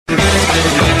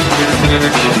Oh,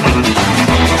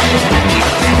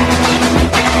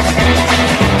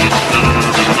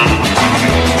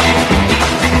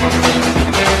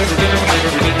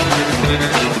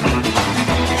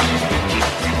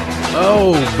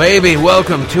 baby,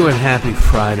 welcome to a happy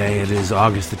Friday. It is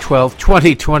August the 12th,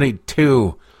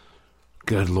 2022.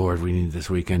 Good Lord, we need this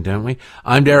weekend, don't we?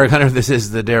 I'm Derek Hunter. This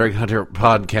is the Derek Hunter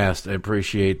Podcast. I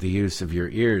appreciate the use of your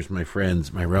ears, my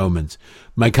friends, my Romans,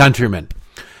 my countrymen,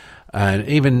 and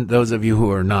even those of you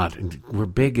who are not. We're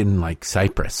big in, like,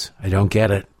 Cyprus. I don't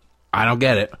get it.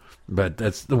 But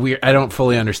that's the weird. I don't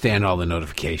fully understand all the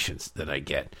notifications that I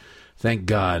get. Thank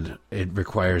God it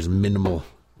requires minimal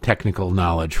technical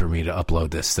knowledge for me to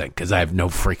upload this thing, because I have no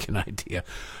freaking idea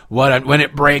when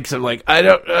it breaks. I'm like,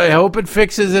 I hope it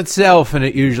fixes itself, and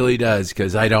it usually does,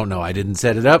 because I don't know. I didn't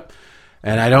set it up,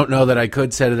 and I don't know that I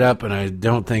could set it up, and I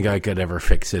don't think I could ever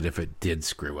fix it if it did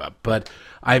screw up. But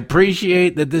I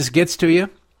appreciate that this gets to you,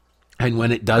 and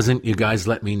when it doesn't, you guys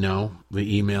let me know.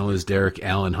 The email is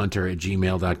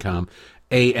DerekAllenHunter@gmail.com.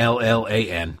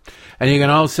 ALLAN. And you can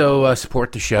also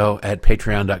support the show at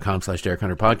patreon.com/Derek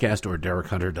Hunter Podcast or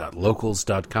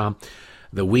DerekHunter.locals.com.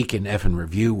 The Week in Effin'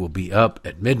 Review will be up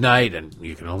at midnight, and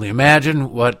you can only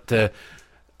imagine what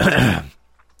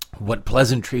what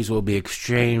pleasantries will be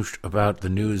exchanged about the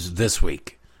news this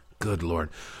week. Good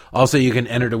Lord. Also, you can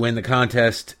enter to win the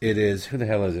contest. It is, who the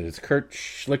hell is it? It's Kurt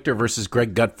Schlichter versus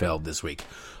Greg Gutfeld this week.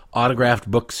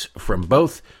 Autographed books from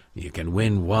both. You can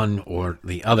win one or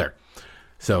the other.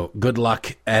 So good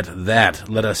luck at that.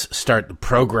 Let us start the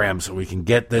program so we can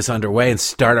get this underway and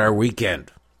start our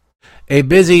weekend. A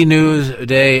busy news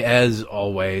day as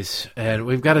always, and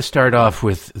we've got to start off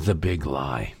with the big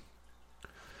lie.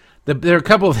 There are a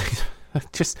couple of things.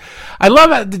 I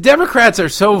love it. The Democrats are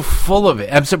so full of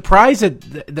it. I'm surprised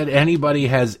that anybody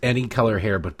has any color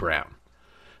hair but brown.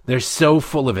 They're so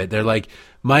full of it. They're like,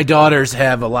 my daughters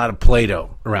have a lot of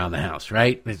Play-Doh around the house,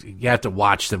 right? You have to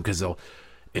watch them because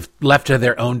if left to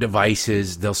their own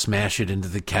devices, they'll smash it into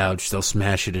the couch. They'll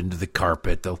smash it into the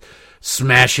carpet. They'll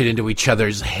smash it into each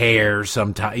other's hair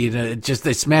sometimes.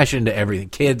 They smash into everything.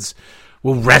 Kids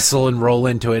will wrestle and roll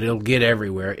into it. It'll get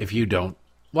everywhere if you don't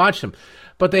watch them.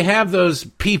 But they have those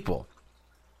people.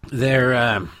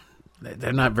 They're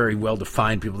not very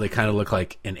well-defined people. They kind of look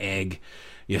like an egg.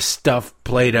 You stuff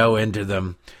Play-Doh into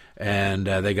them, and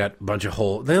they got a bunch of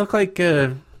holes. They look like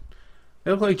Joe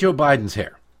Biden's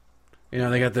hair. You know,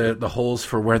 they got the holes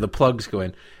for where the plugs go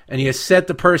in. And you set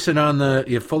the person on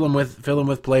you fill them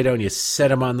with Play-Doh, and you set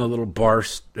them on the little barber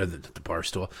stool,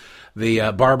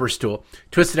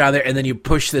 twist it out of there, and then you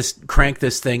crank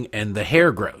this thing, and the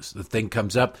hair grows. The thing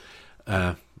comes up,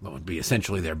 what would be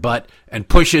essentially their butt, and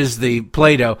pushes the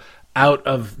Play-Doh out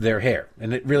of their hair.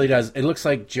 And it really does. It looks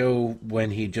like Joe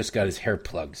when he just got his hair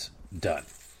plugs done.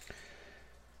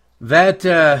 That's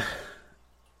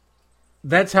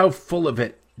how full of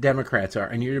it Democrats are,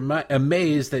 and you're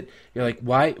amazed that you're like,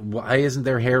 why isn't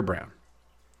their hair brown?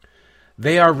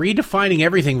 They are redefining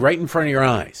everything right in front of your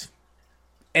eyes,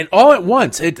 and all at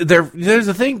once. There's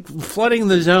a thing flooding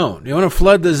the zone. You want to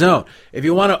flood the zone. If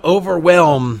you want to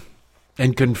overwhelm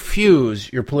and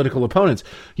confuse your political opponents,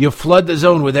 you flood the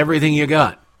zone with everything you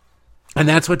got. And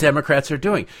that's what Democrats are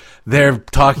doing. They're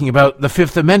talking about the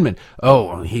Fifth Amendment.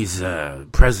 Oh,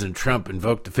 President Trump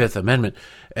invoked the Fifth Amendment,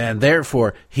 and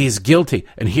therefore he's guilty.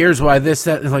 And here's why this,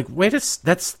 that. And like,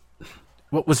 that's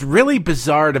what was really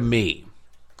bizarre to me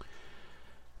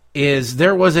is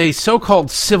there was a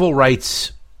so-called civil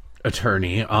rights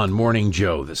attorney on Morning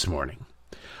Joe this morning.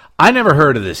 I never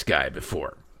heard of this guy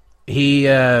before.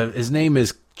 His name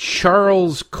is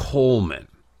Charles Coleman,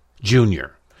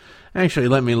 Jr. Actually,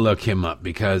 let me look him up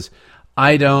because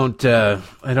I don't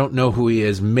know who he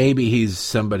is. Maybe he's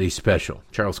somebody special.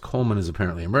 Charles Coleman is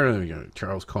apparently a murderer.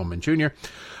 Charles Coleman Jr.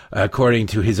 According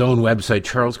to his own website,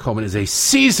 Charles Coleman is a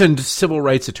seasoned civil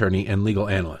rights attorney and legal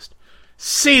analyst.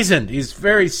 Seasoned. He's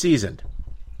very seasoned.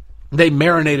 They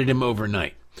marinated him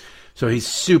overnight. So he's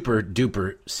super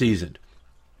duper seasoned.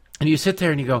 And you sit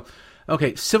there and you go,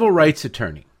 okay, civil rights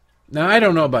attorney. Now, I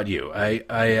don't know about you.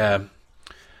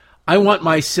 I want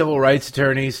my civil rights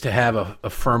attorneys to have a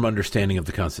firm understanding of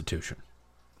the Constitution,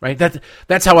 right?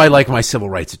 That's how I like my civil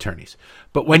rights attorneys.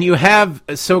 But when you have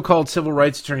so-called civil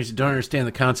rights attorneys who don't understand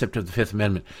the concept of the Fifth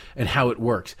Amendment and how it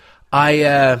works,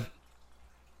 I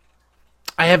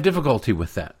have difficulty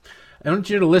with that. I want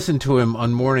you to listen to him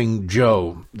on Morning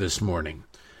Joe this morning.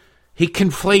 He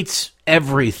conflates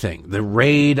everything, the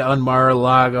raid on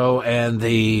Mar-a-Lago and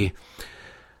the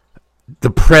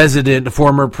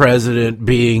former president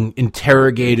being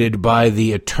interrogated by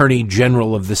the attorney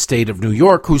general of the state of New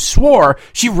York, who swore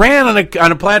she ran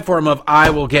on a platform of, I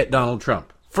will get Donald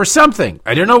Trump. for something.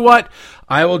 I don't know what.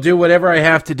 I will do whatever I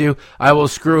have to do. I will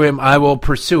screw him. I will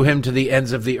pursue him to the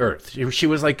ends of the earth.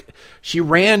 She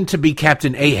ran to be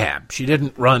Captain Ahab. She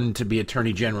didn't run to be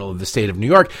Attorney General of the state of New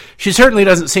York. She certainly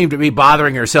doesn't seem to be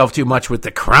bothering herself too much with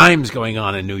the crimes going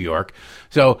on in New York.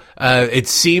 So it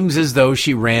seems as though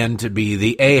she ran to be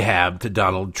the Ahab to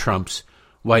Donald Trump's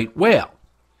white whale.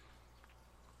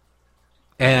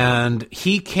 And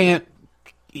he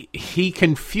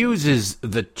confuses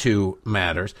the two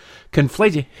matters,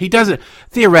 conflates it. He doesn't,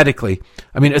 theoretically,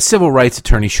 I mean, a civil rights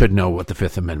attorney should know what the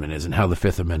Fifth Amendment is and how the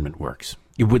Fifth Amendment works.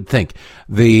 You would think.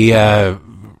 The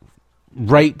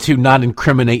right to not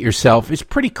incriminate yourself is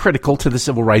pretty critical to the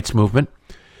civil rights movement.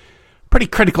 Pretty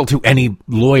critical to any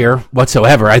lawyer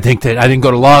whatsoever. I think that I didn't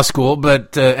go to law school,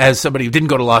 but as somebody who didn't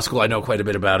go to law school, I know quite a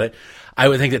bit about it. I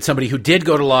would think that somebody who did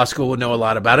go to law school would know a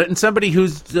lot about it, and somebody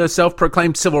who's a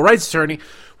self-proclaimed civil rights attorney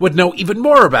would know even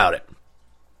more about it.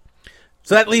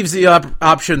 So that leaves the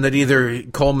option that either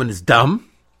Coleman is dumb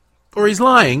or he's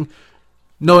lying,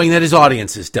 knowing that his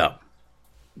audience is dumb.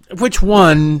 Which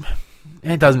one,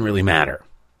 it doesn't really matter.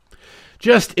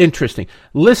 Just interesting.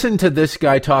 Listen to this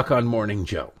guy talk on Morning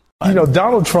Joe. You know,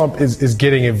 Donald Trump is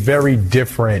getting a very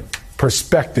different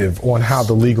perspective on how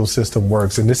the legal system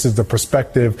works. And this is the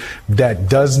perspective that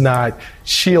does not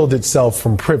shield itself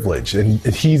from privilege. And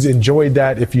he's enjoyed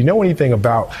that. If you know anything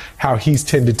about how he's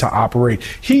tended to operate,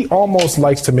 he almost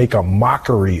likes to make a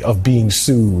mockery of being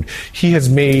sued. He has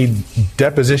made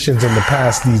depositions in the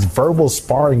past, these verbal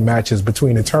sparring matches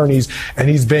between attorneys, and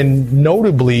he's been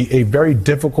notably a very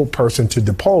difficult person to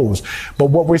depose.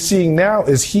 But what we're seeing now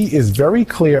is he is very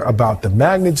clear about the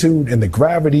magnitude and the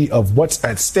gravity of what's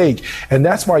at stake. And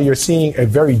that's why you're seeing a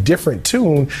very different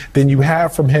tune than you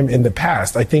have from him in the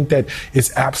past. I think that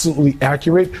it's absolutely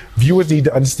accurate. Viewers need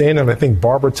to understand, and I think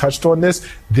Barbara touched on this,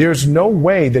 there's no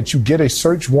way that you get a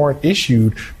search warrant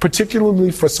issued,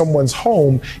 particularly for someone's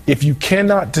home, if you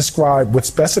cannot describe with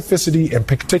specificity and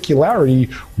particularity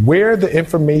where the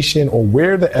information or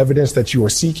where the evidence that you are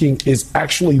seeking is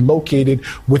actually located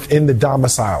within the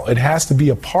domicile. It has to be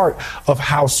a part of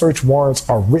how search warrants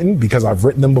are written, because I've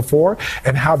written them before,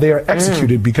 and how they are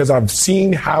executed, because I've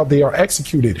seen how they are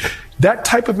executed. That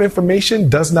type of information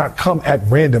does not come at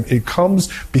random. It comes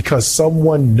because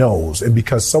someone knows and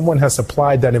because someone has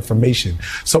supplied that information.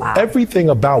 So everything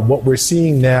about what we're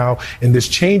seeing now in this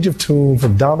change of tune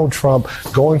from Donald Trump,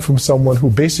 going from someone who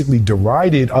basically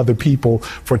derided other people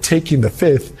for taking the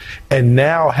fifth and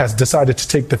now has decided to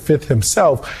take the fifth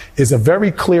himself, is a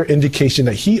very clear indication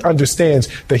that he understands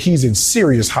that he's in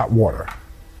serious hot water.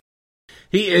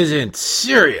 He is in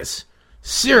serious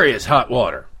hot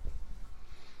water.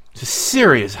 It's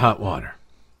serious hot water.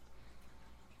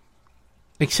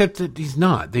 Except that he's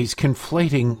not. He's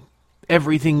conflating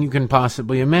everything you can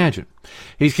possibly imagine.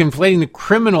 He's conflating the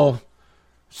criminal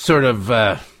sort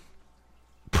of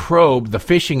probe, the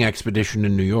fishing expedition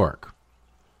in New York,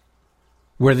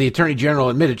 where the Attorney General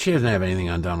admitted she doesn't have anything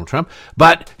on Donald Trump,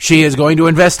 but she is going to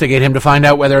investigate him to find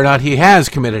out whether or not he has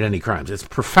committed any crimes. It's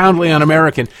profoundly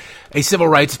un-American. A civil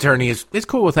rights attorney is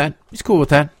cool with that. He's cool with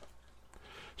that.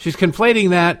 She's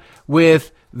conflating that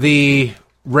with the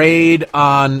raid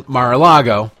on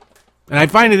Mar-a-Lago. And I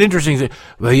find it interesting that,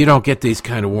 well, you don't get these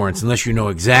kind of warrants unless you know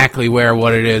exactly where,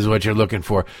 what it is, what you're looking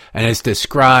for. And it's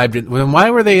described. Well,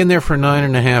 why were they in there for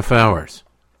 9.5 hours?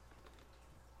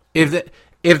 If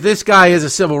this guy is a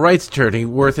civil rights attorney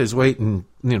worth his weight in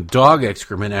dog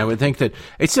excrement, I would think that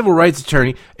a civil rights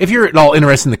attorney, if you're at all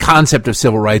interested in the concept of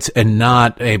civil rights and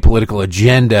not a political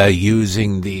agenda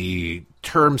using the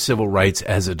term civil rights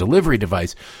as a delivery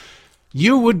device,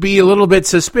 you would be a little bit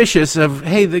suspicious of,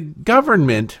 hey, the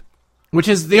government, which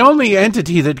is the only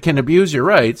entity that can abuse your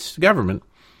rights, government,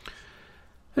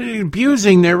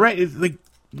 abusing their rights. Like,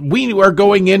 we are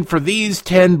going in for these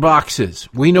 10 boxes.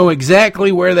 We know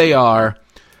exactly where they are.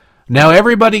 Now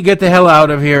everybody get the hell out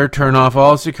of here, turn off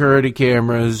all security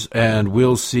cameras, and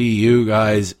we'll see you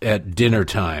guys at dinner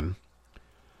time.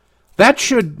 That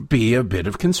should be a bit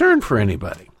of concern for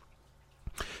anybody.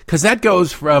 Because that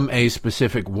goes from a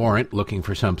specific warrant looking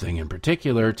for something in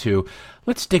particular to,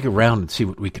 let's dig around and see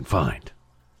what we can find.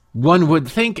 One would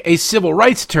think a civil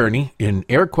rights attorney, in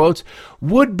air quotes,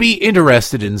 would be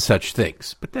interested in such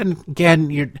things. But then again,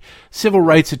 your civil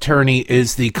rights attorney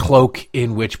is the cloak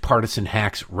in which partisan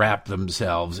hacks wrap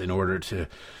themselves in order to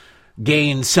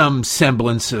gain some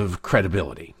semblance of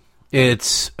credibility.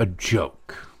 It's a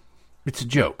joke. It's a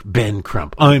joke. Ben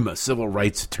Crump. I'm a civil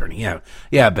rights attorney.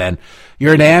 Yeah, Ben.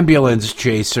 You're an ambulance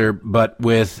chaser, but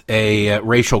with a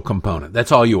racial component.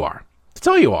 That's all you are. That's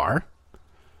all you are.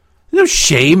 There's no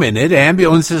shame in it.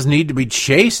 Ambulances need to be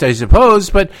chased, I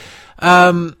suppose, but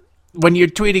when you're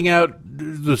tweeting out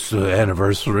this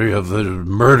anniversary of the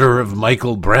murder of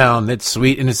Michael Brown, that's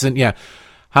sweet, innocent, yeah.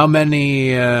 How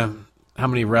many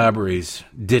robberies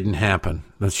didn't happen?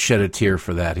 Let's shed a tear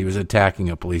for that. He was attacking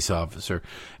a police officer.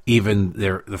 Even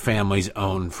the family's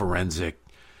own forensic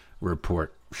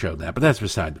report showed that. But that's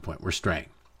beside the point. We're straying.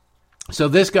 So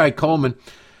this guy, Coleman,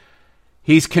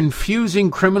 he's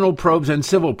confusing criminal probes and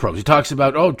civil probes. He talks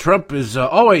about, Trump has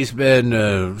always been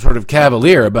sort of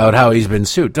cavalier about how he's been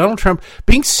sued. Donald Trump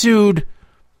being sued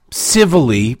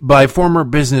civilly by former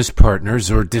business partners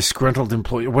or disgruntled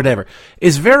employee or whatever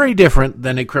is very different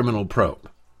than a criminal probe.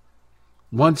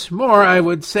 Once more, I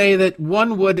would say that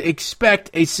one would expect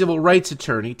a civil rights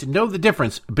attorney to know the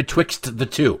difference betwixt the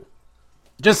two.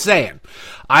 Just saying.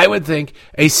 I would think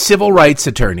a civil rights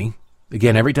attorney,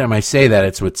 again, every time I say that,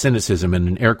 it's with cynicism and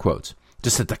in air quotes,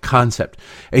 just at the concept.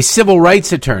 A civil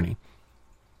rights attorney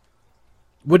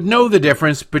would know the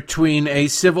difference between a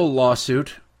civil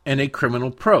lawsuit and a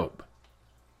criminal probe.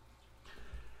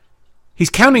 He's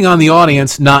counting on the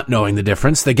audience not knowing the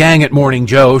difference. The gang at Morning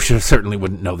Joe certainly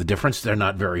wouldn't know the difference. They're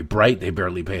not very bright. They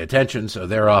barely pay attention, so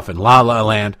they're off in La La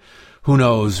Land. Who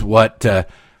knows what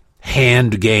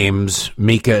hand games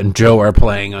Mika and Joe are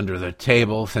playing under the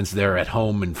table, since they're at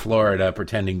home in Florida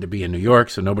pretending to be in New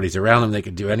York, so nobody's around them. They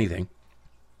could do anything.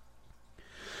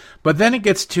 But then it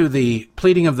gets to the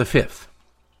pleading of the Fifth.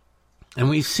 And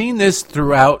we've seen this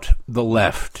throughout the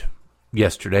left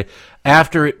yesterday,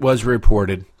 after it was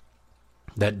reported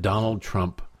that Donald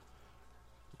Trump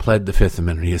pled the Fifth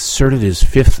Amendment. He asserted his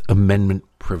Fifth Amendment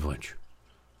privilege.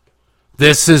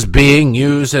 This is being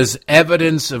used as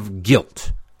evidence of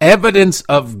guilt. Evidence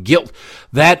of guilt.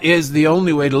 That is the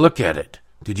only way to look at it.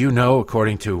 Did you know,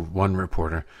 according to one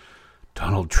reporter,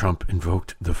 Donald Trump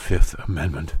invoked the Fifth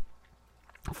Amendment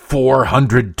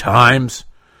 400 times?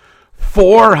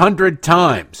 400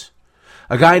 times.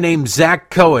 A guy named Zach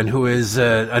Cohen, who is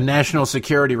a national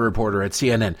security reporter at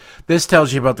CNN. This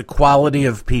tells you about the quality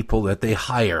of people that they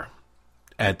hire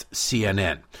at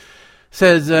CNN.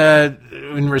 Says,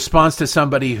 in response to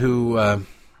somebody who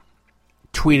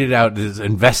tweeted out, this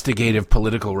investigative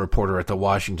political reporter at the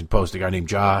Washington Post, a guy named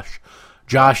Josh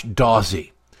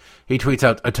Dawsey. He tweets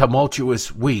out,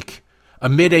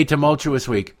 amid a tumultuous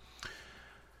week,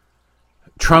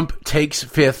 Trump takes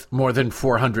Fifth more than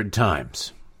 400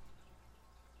 times.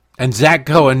 And Zach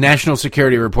Cohen, national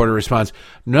security reporter, responds,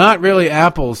 not really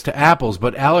apples to apples,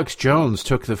 but Alex Jones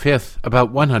took the Fifth about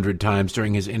 100 times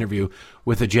during his interview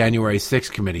with the January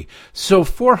 6th committee. So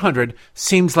 400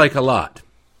 seems like a lot.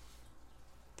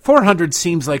 400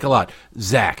 seems like a lot.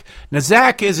 Zach. Now,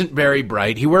 Zach isn't very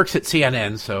bright. He works at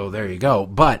CNN, so there you go.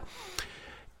 But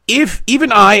if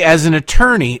even I, as an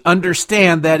attorney,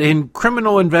 understand that in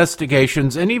criminal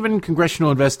investigations and even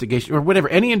congressional investigation or whatever,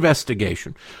 any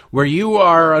investigation where you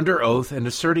are under oath and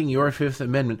asserting your Fifth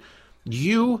Amendment,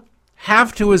 you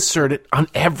have to assert it on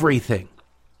everything.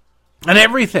 On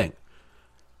everything.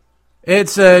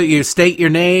 It's you state your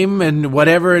name and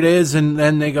whatever it is, and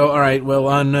then they go, all right, well,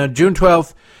 on June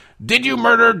 12th, did you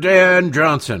murder Dan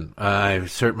Johnson? I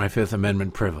assert my Fifth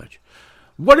Amendment privilege.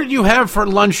 What did you have for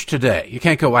lunch today? You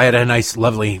can't go, I had a nice,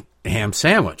 lovely ham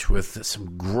sandwich with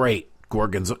some great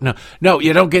gorgonzola. No,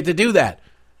 you don't get to do that.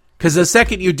 Because the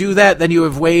second you do that, then you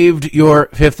have waived your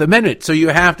Fifth Amendment. So you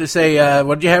have to say,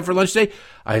 what did you have for lunch today?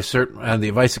 I assert, on the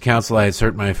advice of counsel, I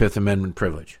assert my Fifth Amendment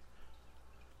privilege.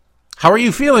 How are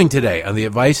you feeling today? On the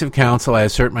advice of counsel, I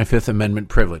assert my Fifth Amendment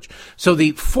privilege. So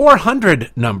the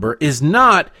 400 number is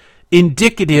not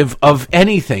indicative of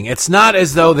anything. It's not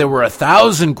as though there were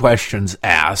 1,000 questions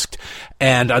asked,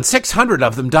 and on 600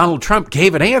 of them, Donald Trump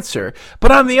gave an answer.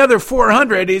 But on the other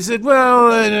 400, he said,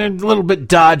 well, a little bit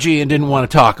dodgy and didn't want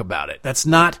to talk about it. That's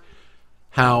not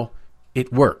how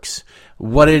it works.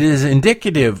 What it is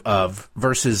indicative of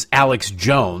versus Alex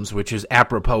Jones, which is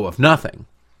apropos of nothing,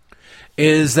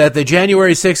 is that the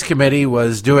January 6th committee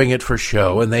was doing it for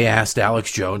show, and they asked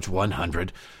Alex Jones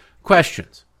 100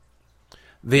 questions.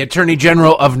 The Attorney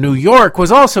General of New York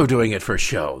was also doing it for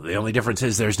show. The only difference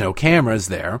is there's no cameras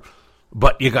there,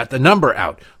 but you got the number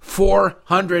out.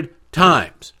 400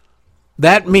 times.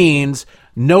 That means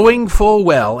knowing full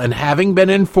well and having been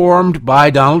informed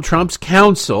by Donald Trump's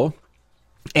counsel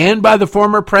and by the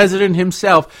former president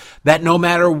himself that no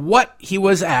matter what he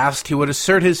was asked, he would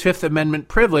assert his Fifth Amendment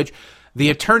privilege. The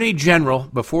Attorney General,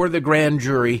 before the grand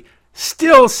jury,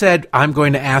 still said, I'm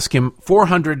going to ask him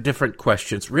 400 different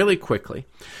questions really quickly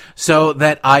so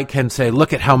that I can say,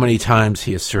 look at how many times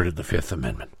he asserted the Fifth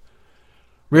Amendment.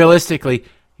 Realistically,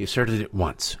 he asserted it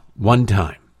once, one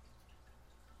time.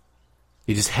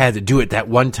 He just had to do it that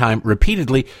one time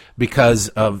repeatedly because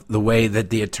of the way that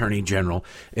the Attorney General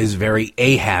is very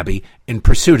Ahabby in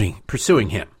pursuing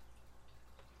him.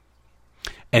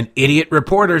 And idiot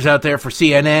reporters out there for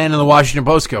CNN and the Washington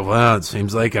Post go, well, it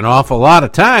seems like an awful lot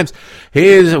of times.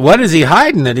 What is he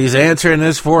hiding that he's answering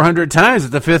this 400 times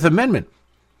at the Fifth Amendment?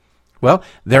 Well,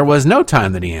 there was no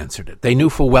time that he answered it. They knew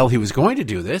full well he was going to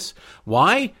do this.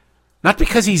 Why? Not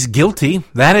because he's guilty.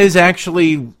 That is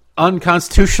actually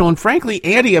unconstitutional and, frankly,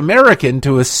 anti-American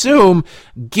to assume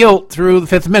guilt through the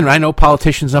Fifth Amendment. I know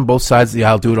politicians on both sides of the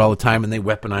aisle do it all the time, and they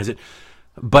weaponize it.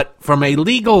 But from a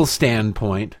legal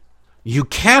standpoint, you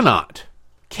cannot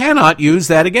use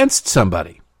that against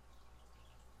somebody.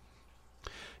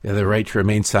 You have the right to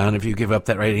remain silent. If you give up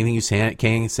that right, anything you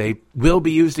can say will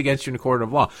be used against you in a court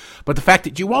of law. But the fact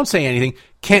that you won't say anything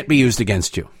can't be used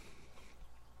against you.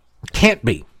 Can't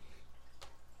be.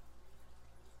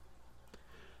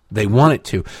 They want it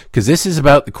to, because this is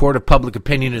about the court of public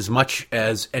opinion as much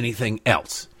as anything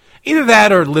else. Either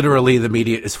that or literally the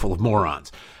media is full of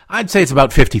morons. I'd say it's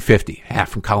about 50-50, half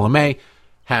from column A,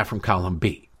 half from column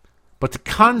B. But the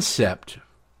concept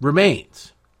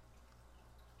remains.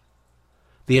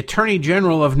 The Attorney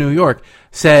General of New York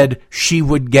said she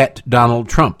would get Donald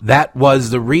Trump. That was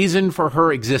the reason for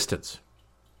her existence.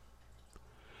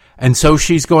 And so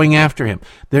she's going after him.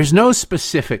 There's no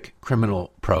specific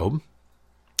criminal probe.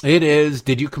 It is,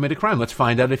 did you commit a crime? Let's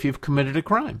find out if you've committed a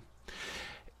crime.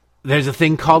 There's a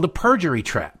thing called a perjury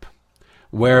trap,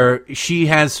 where she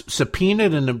has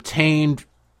subpoenaed and obtained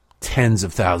tens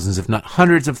of thousands, if not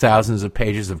hundreds of thousands of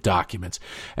pages of documents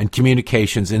and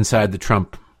communications inside the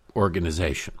Trump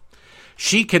organization.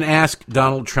 She can ask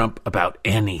Donald Trump about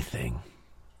anything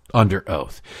under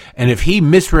oath. And if he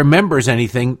misremembers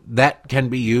anything, that can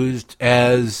be used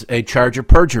as a charge of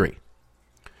perjury.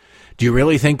 Do you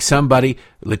really think somebody,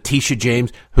 Letitia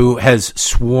James, who has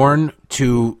sworn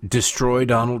to destroy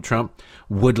Donald Trump,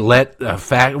 would let a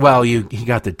fact, well, he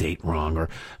got the date wrong, or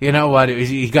you know what,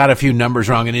 he got a few numbers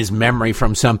wrong in his memory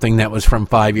from something that was from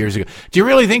 5 years ago. Do you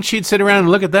really think she'd sit around and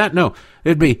look at that? No,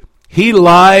 it'd be, he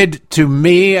lied to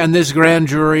me and this grand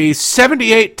jury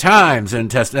 78 times and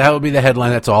tested. That would be the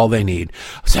headline. That's all they need.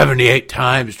 78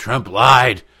 times Trump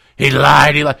lied. He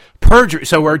lied. Perjury.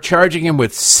 So we're charging him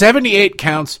with 78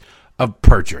 counts of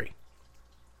perjury.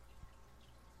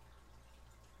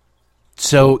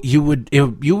 So you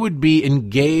would be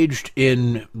engaged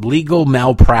in legal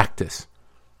malpractice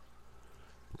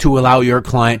to allow your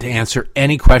client to answer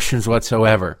any questions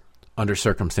whatsoever under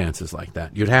circumstances like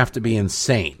that. You'd have to be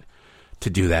insane to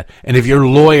do that. And if your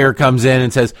lawyer comes in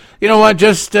and says, you know what,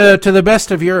 just to the best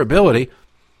of your ability,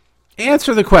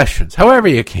 answer the questions however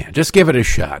you can. Just give it a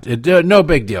shot. No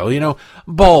big deal.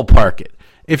 Ballpark it.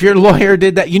 If your lawyer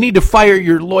did that, you need to fire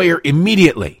your lawyer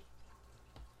immediately.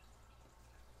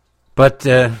 But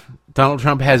Donald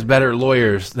Trump has better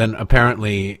lawyers than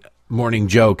apparently Morning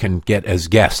Joe can get as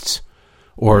guests,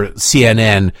 or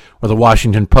CNN or the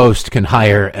Washington Post can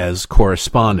hire as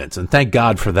correspondents. And thank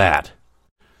God for that.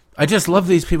 I just love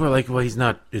these people who are like, well, he's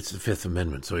not, it's the Fifth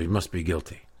Amendment, so he must be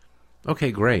guilty.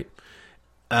 Okay, great.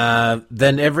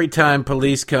 Then every time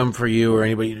police come for you or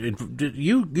anybody,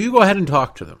 you go ahead and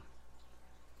talk to them.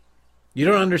 You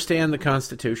don't understand the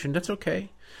Constitution? That's okay.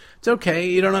 It's okay.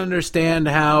 You don't understand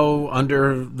how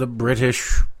under the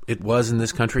British it was in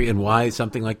this country and why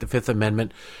something like the Fifth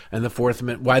Amendment and the Fourth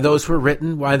Amendment, why those were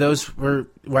written, why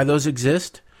those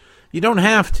exist. You don't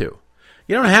have to.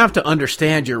 You don't have to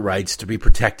understand your rights to be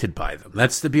protected by them.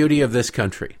 That's the beauty of this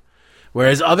country.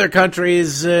 Whereas other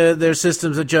countries, their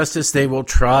systems of justice, they will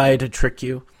try to trick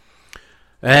you.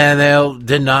 And they'll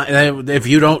deny, if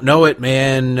you don't know it,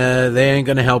 man, they ain't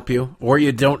going to help you. Or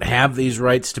you don't have these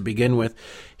rights to begin with.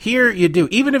 Here you do,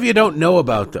 even if you don't know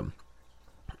about them.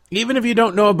 Even if you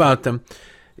don't know about them,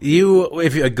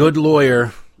 if you're a good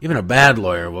lawyer, even a bad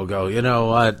lawyer will go, you know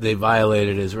what, they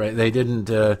violated his right. They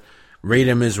didn't read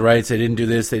him his rights. They didn't do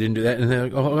this. They didn't do that. And they're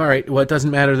like, oh, all right, well, it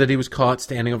doesn't matter that he was caught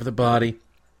standing over the body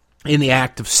in the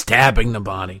act of stabbing the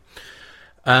body.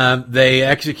 They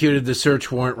executed the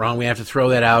search warrant wrong. We have to throw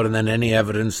that out, and then any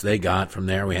evidence they got from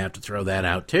there, we have to throw that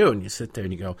out too. And you sit there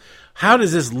and you go, how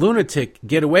does this lunatic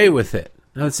get away with it?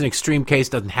 Now, it's an extreme case,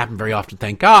 doesn't happen very often,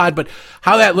 thank God, but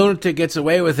how that lunatic gets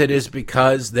away with it is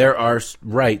because there are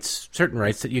rights, certain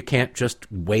rights that you can't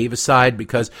just wave aside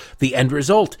because the end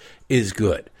result is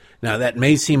good. Now, that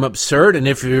may seem absurd, and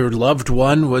if your loved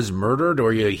one was murdered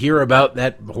or you hear about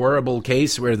that horrible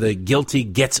case where the guilty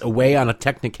gets away on a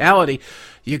technicality,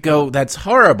 you go, that's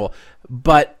horrible.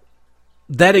 But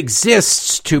that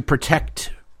exists to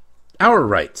protect our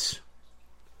rights.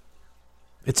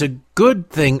 It's a good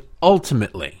thing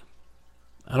ultimately.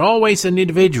 Not always and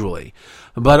individually,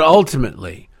 but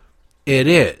ultimately it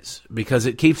is, because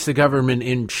it keeps the government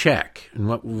in check. And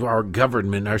what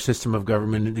our system of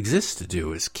government exists to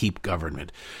do is keep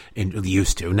government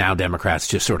used to. Now Democrats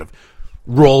just sort of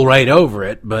roll right over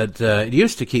it, but it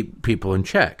used to keep people in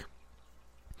check.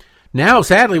 Now,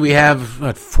 sadly, we have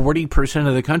 40%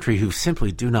 of the country who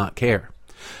simply do not care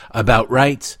about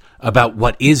rights, about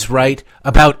what is right,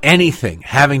 about anything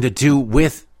having to do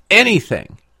with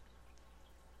anything.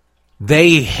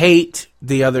 They hate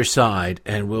the other side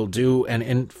and will do,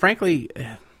 and frankly,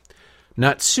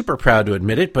 not super proud to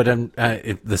admit it, but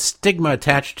the stigma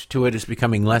attached to it is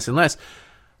becoming less and less.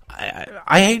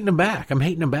 I hate them back. I'm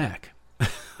hating them back.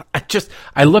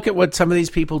 I look at what some of these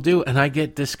people do and I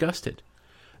get disgusted.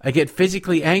 I get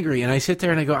physically angry and I sit there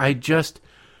and I go, I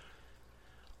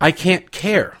can't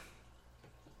care.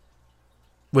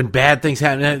 When bad things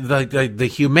happen, the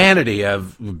humanity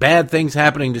of bad things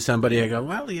happening to somebody, I go,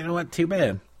 well, you know what? Too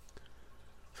bad.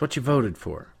 It's what you voted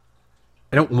for.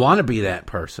 I don't want to be that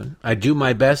person. I do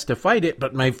my best to fight it,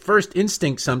 but my first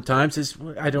instinct sometimes is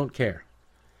I don't care.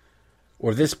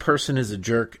 Or this person is a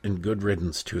jerk and good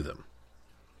riddance to them.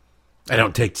 I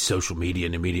don't take to social media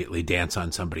and immediately dance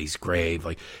on somebody's grave.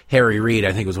 Like Harry Reid,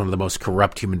 I think, was one of the most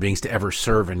corrupt human beings to ever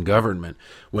serve in government.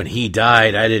 When he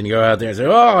died, I didn't go out there and say,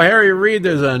 oh, Harry Reid,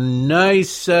 there's a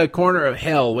nice corner of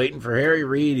hell waiting for Harry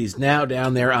Reid. He's now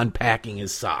down there unpacking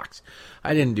his socks.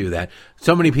 I didn't do that.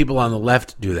 So many people on the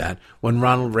left do that. When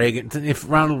Ronald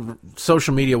Reagan,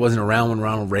 social media wasn't around when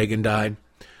Ronald Reagan died,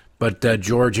 but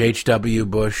George H.W.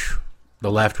 Bush,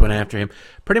 the left went after him.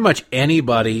 Pretty much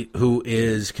anybody who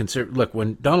is conservative. Look,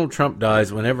 when Donald Trump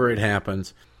dies, whenever it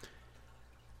happens,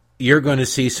 you're going to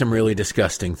see some really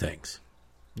disgusting things.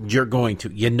 You're going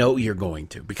to. You know you're going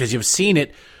to. Because you've seen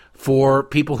it for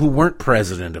people who weren't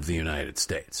president of the United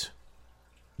States.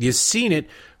 You've seen it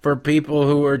for people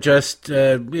who are just,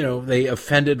 they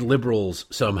offended liberals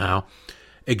somehow,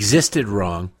 existed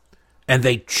wrong, and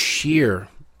they cheer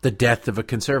the death of a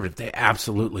conservative. They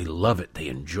absolutely love it. They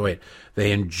enjoy it.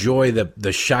 They enjoy the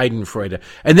Schadenfreude.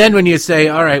 And then when you say,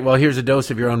 all right, well, here's a dose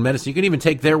of your own medicine, you can even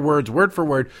take their words word for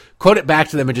word, quote it back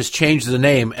to them, and just change the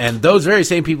name. And those very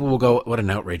same people will go, what an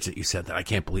outrage that you said that. I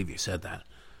can't believe you said that.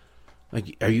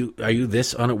 Like, are you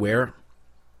this unaware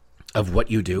of what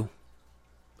you do?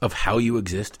 Of how you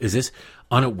exist? Is this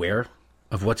unaware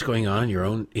of what's going on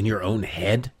in your own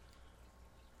head?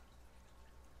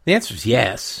 The answer is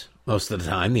yes. Most of the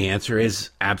time, the answer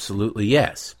is absolutely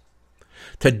yes.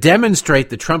 To demonstrate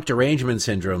the Trump derangement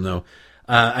syndrome, though,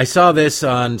 I saw this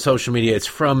on social media. It's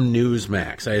from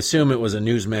Newsmax. I assume it was a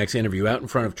Newsmax interview out in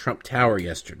front of Trump Tower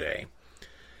yesterday.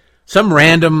 Some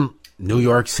random New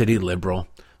York City liberal.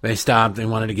 They stopped. They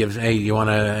wanted to give, hey, you want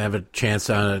to have a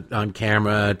chance on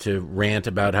camera to rant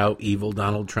about how evil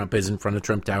Donald Trump is in front of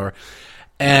Trump Tower.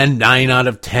 And 9 out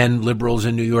of 10 liberals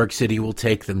in New York City will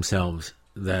take themselves,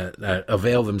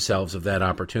 avail themselves of that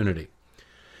opportunity.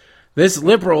 This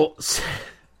liberal,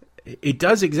 it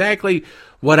does exactly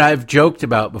what I've joked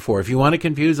about before. If you want to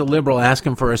confuse a liberal, ask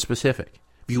him for a specific.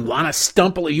 If you want to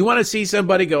stumble, you want to see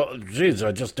somebody go, geez,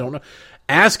 I just don't know.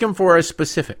 Ask him for a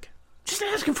specific. Just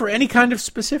ask him for any kind of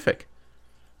specific.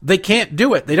 They can't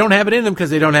do it. They don't have it in them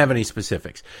because they don't have any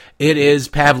specifics. It is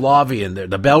Pavlovian.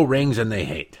 The bell rings and they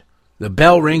hate. The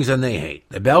bell rings and they hate.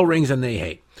 The bell rings and they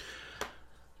hate.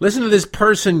 Listen to this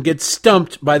person get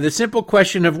stumped by the simple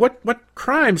question of what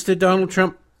crimes did Donald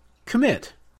Trump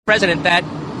commit? President that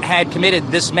had committed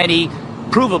this many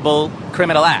provable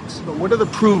criminal acts. But what are the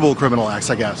provable criminal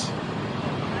acts, I guess?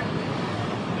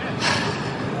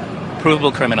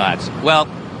 Provable criminal acts. Well,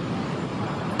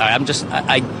 I'm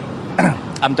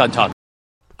done talking.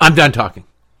 I'm done talking.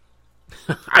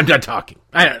 I'm done talking.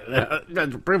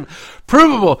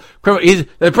 Provable criminal.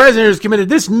 The president has committed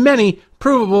this many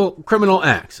provable criminal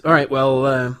acts. All right,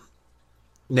 well,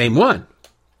 name one.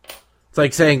 It's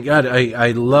like saying, God,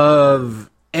 I love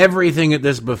everything at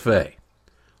this buffet.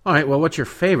 All right, well, what's your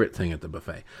favorite thing at the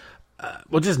buffet?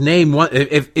 Well, just name one.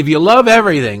 If you love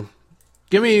everything,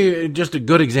 give me just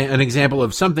an example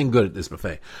of something good at this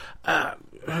buffet.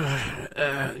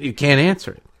 You can't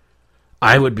answer it.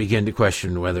 I would begin to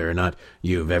question whether or not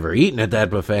you've ever eaten at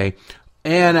that buffet,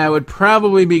 and I would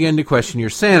probably begin to question your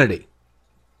sanity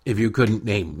if you couldn't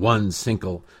name one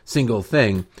single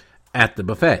thing at the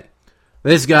buffet.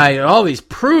 This guy, all these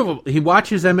provable, he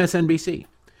watches MSNBC.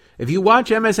 If you watch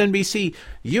MSNBC,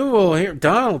 you will hear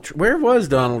where was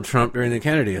Donald Trump during the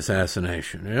Kennedy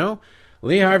assassination? You know,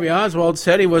 Lee Harvey Oswald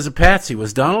said he was a patsy.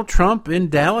 Was Donald Trump in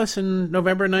Dallas in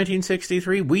November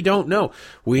 1963? We don't know.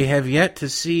 We have yet to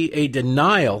see a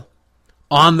denial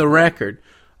on the record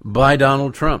by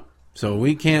Donald Trump. So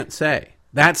we can't say.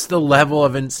 That's the level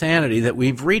of insanity that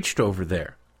we've reached over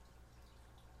there.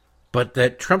 But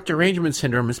that Trump derangement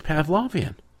syndrome is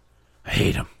Pavlovian. I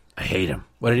hate him. I hate him.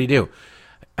 What did he do?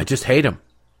 I just hate him.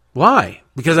 Why?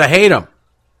 Because I hate him.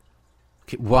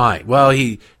 Why? Well,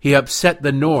 he upset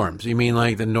the norms. You mean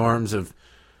like the norms of,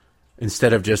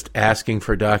 instead of just asking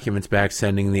for documents back,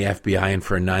 sending the FBI in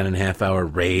for a 9.5-hour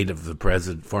raid of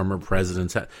the former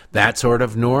president's, that sort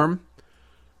of norm?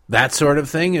 That sort of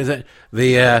thing? Is it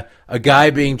a guy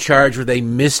being charged with a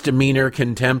misdemeanor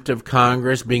contempt of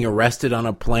Congress, being arrested on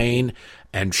a plane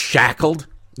and shackled?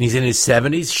 He's in his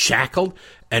 70s, shackled,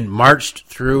 and marched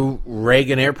through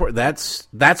Reagan Airport. That's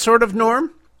that sort of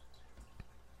norm?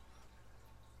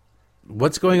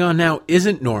 What's going on now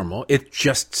isn't normal. It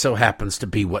just so happens to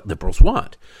be what liberals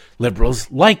want. Liberals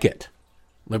like it.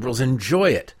 Liberals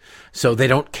enjoy it. So they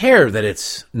don't care that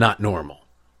it's not normal.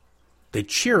 They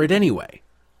cheer it anyway.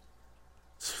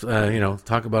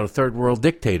 Talk about a third world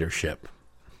dictatorship.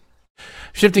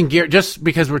 Shifting gear, just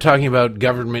because we're talking about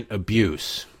government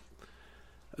abuse,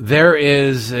 there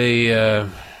is there's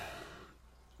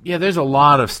a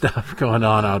lot of stuff going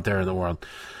on out there in the world.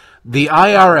 The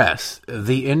IRS,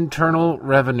 the Internal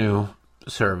Revenue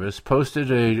Service, posted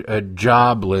a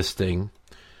job listing.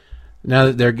 Now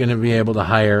that they're going to be able to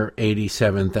hire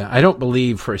 87,000. I don't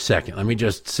believe for a second. Let me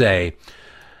just say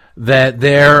that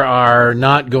there are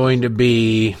not going to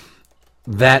be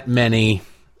that many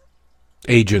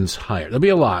agents hired. There'll be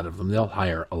a lot of them. They'll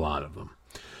hire a lot of them.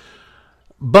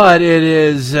 But it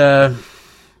is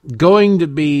going to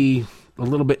be a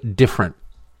little bit different.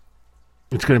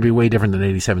 It's going to be way different than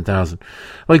 87,000.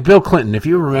 Like Bill Clinton, if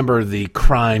you remember the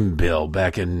crime bill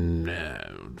back in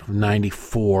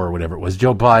 94 or whatever it was,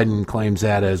 Joe Biden claims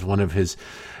that as one of his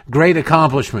great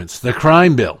accomplishments, the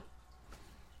crime bill.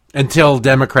 Until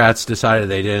Democrats decided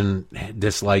they didn't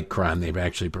dislike crime, they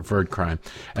actually preferred crime.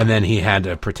 And then he had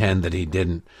to pretend that he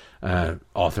didn't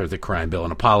author the crime bill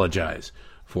and apologize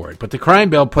for it. But the crime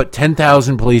bill put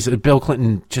 10,000 police. Bill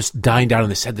Clinton just dined out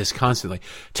and they said this constantly.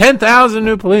 10,000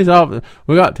 new police officers.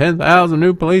 We got 10,000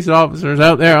 new police officers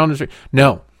out there on the street.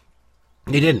 No,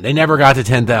 they didn't. They never got to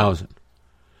 10,000.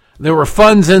 There were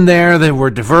funds in there that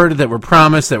were diverted, that were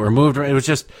promised, that were moved. It was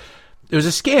a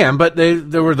scam, but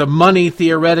there were the money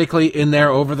theoretically in there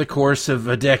over the course of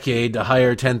a decade to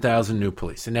hire 10,000 new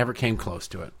police. It never came close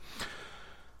to it.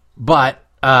 But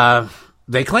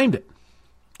they claimed it.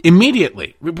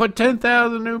 Immediately, we put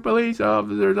 10,000 new police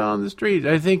officers on the streets.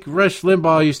 I think Rush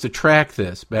Limbaugh used to track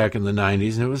this back in the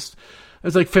 90s, and it was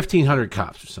like 1,500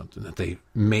 cops or something that they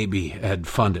maybe had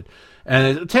funded.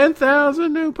 And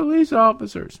 10,000 new police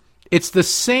officers. It's the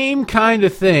same kind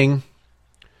of thing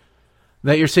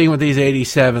that you're seeing with these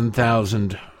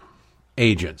 87,000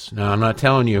 agents. Now, I'm not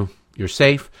telling you you're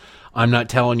safe. I'm not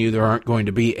telling you there aren't going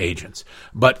to be agents.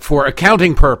 But for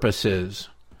accounting purposes,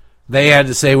 they had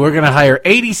to say, we're going to hire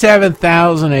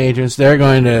 87,000 agents. They're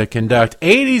going to conduct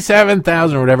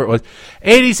 87,000 or whatever it was,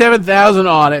 87,000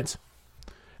 audits.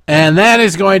 And that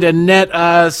is going to net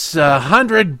us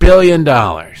 $100 billion.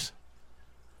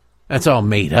 That's all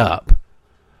made up.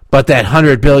 But that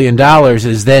 $100 billion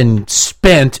is then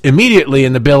spent immediately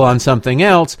in the bill on something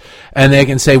else. And they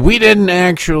can say,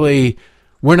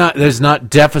 there's not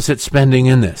deficit spending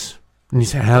in this. And you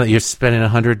say, how you're spending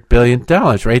 $100 billion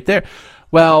right there.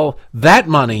 Well, that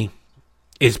money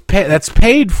that's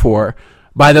paid for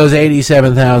by those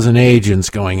 87,000 agents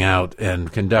going out and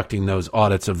conducting those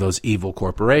audits of those evil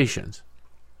corporations.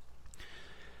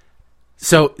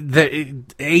 So the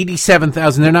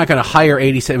 87,000, they're not going to hire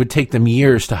 87. It would take them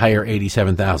years to hire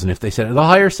 87,000. If they said they'll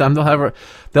hire some,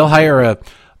 they'll hire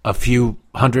a few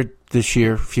hundred this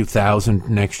year, a few thousand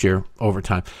next year over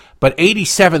time. But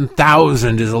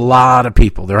 87,000 is a lot of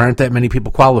people. There aren't that many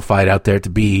people qualified out there to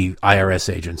be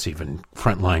IRS agents, even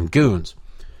frontline goons.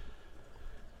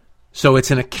 So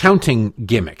it's an accounting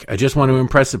gimmick. I just want to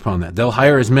impress upon that. They'll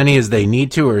hire as many as they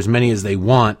need to or as many as they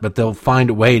want, but they'll find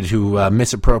a way to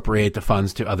misappropriate the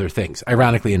funds to other things,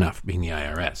 ironically enough, being the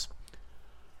IRS.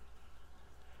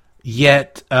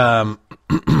 Yet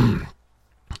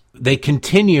they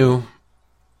continue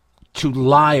to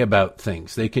lie about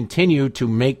things. They continue to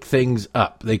make things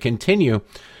up. They continue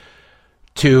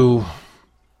to,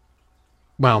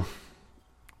 in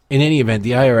any event,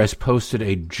 the IRS posted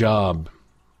a job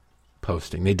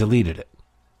posting. They deleted it.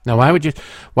 Now, why would the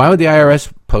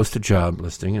IRS post a job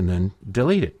listing and then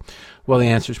delete it? Well, the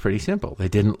answer is pretty simple. They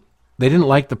didn't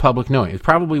like the public knowing. It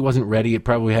probably wasn't ready. It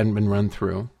probably hadn't been run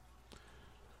through.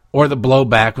 Or the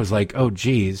blowback was like, oh,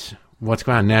 geez, what's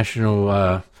going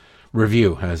on?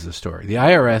 Review has the story. The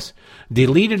IRS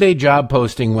deleted a job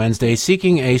posting Wednesday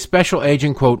seeking a special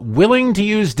agent, quote, willing to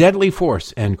use deadly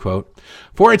force, end quote,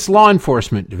 for its law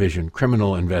enforcement division,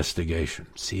 criminal investigation,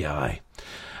 CI.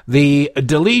 The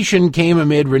deletion came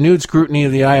amid renewed scrutiny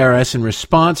of the IRS in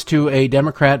response to a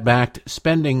Democrat-backed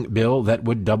spending bill that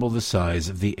would double the size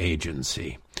of the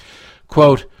agency.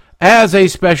 Quote, as a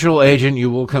special agent, you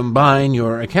will combine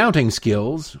your accounting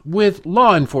skills with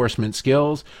law enforcement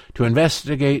skills to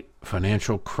investigate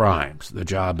financial crimes, the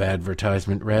job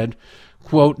advertisement read.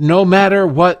 Quote, no matter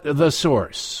what the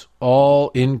source,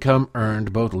 all income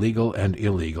earned, both legal and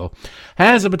illegal,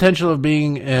 has the potential of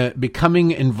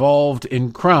becoming involved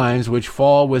in crimes which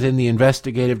fall within the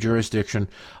investigative jurisdiction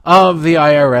of the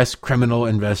IRS criminal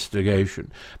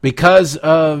investigation. Because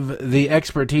of the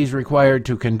expertise required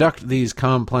to conduct these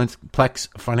complex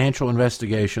financial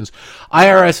investigations,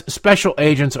 IRS special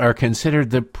agents are considered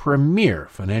the premier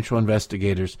financial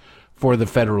investigators for the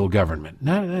federal government.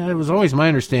 Now, it was always my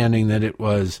understanding that it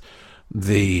was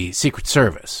the Secret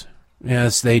Service.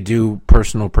 Yes, they do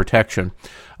personal protection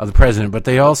of the president, but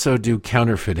they also do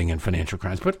counterfeiting and financial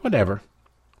crimes. But whatever.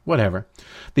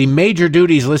 The major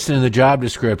duties listed in the job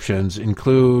descriptions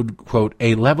include, quote,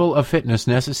 a level of fitness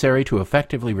necessary to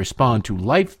effectively respond to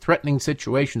life-threatening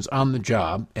situations on the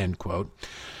job, end quote,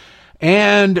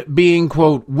 and being,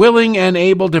 quote, willing and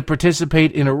able to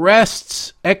participate in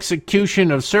arrests, execution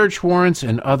of search warrants,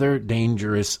 and other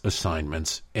dangerous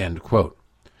assignments, end quote.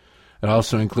 It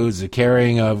also includes the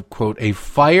carrying of, quote, a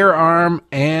firearm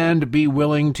and be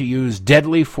willing to use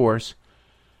deadly force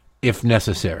if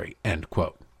necessary, end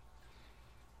quote.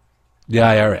 The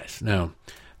IRS. Now,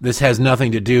 this has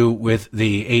nothing to do with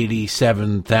the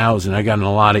 87,000. I've gotten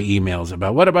a lot of emails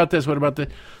about, what about this, what about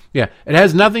this? Yeah, it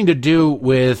has nothing to do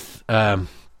with the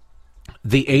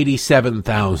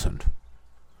 87,000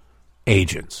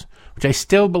 agents, which I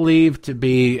still believe to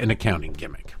be an accounting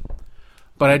gimmick.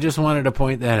 But I just wanted to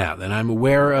point that out, that I'm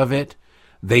aware of it.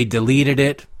 They deleted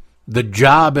it. The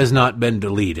job has not been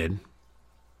deleted.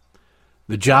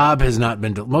 The job has not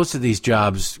been most of these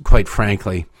jobs, quite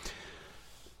frankly,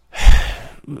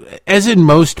 as in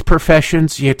most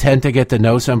professions, you tend to get to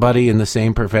know somebody in the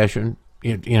same profession.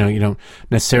 You don't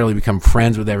necessarily become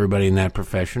friends with everybody in that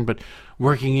profession, but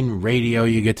working in radio,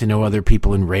 you get to know other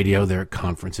people in radio. They're at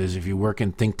conferences. If you work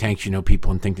in think tanks, you know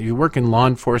people in think tanks. If you work in law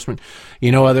enforcement,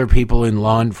 you know other people in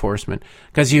law enforcement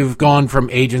because you've gone from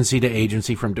agency to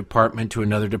agency, from department to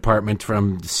another department,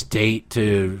 from state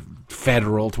to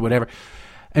federal to whatever.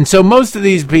 And so most of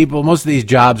these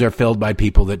jobs are filled by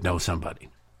people that know somebody.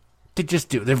 They just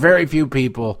do. There are very few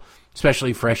people,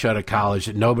 especially fresh out of college,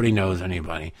 that nobody knows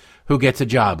anybody, who gets a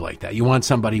job like that. You want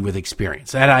somebody with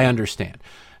experience. That I understand.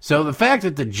 So the fact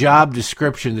that the job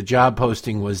description, the job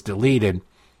posting was deleted,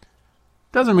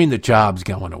 doesn't mean the job's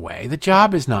going away. The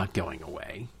job is not going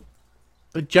away.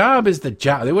 The job is the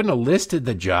job. They wouldn't have listed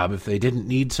the job if they didn't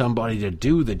need somebody to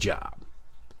do the job.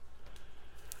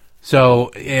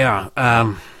 So, yeah,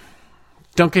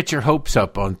 don't get your hopes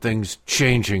up on things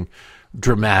changing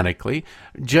dramatically.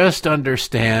 Just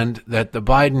understand that the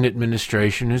Biden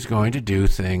administration is going to do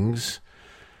things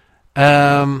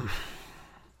hidden.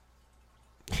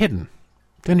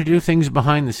 They're going to do things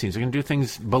behind the scenes. They're going to do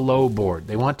things below board.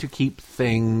 They want to keep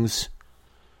things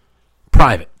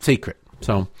private, secret.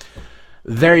 So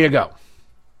there you go.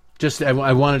 Just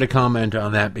I wanted to comment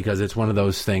on that because it's one of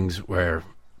those things where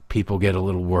people get a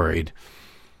little worried.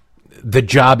 The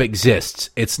job exists.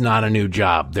 It's not a new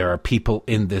job. There are people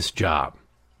in this job,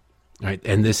 right?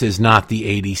 And this is not the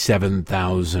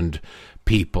 87,000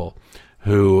 people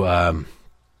who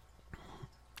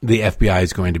the FBI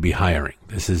is going to be hiring.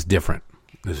 This is different.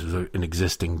 This is an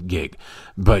existing gig.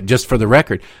 But just for the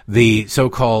record, the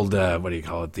so-called,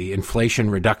 the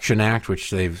Inflation Reduction Act, which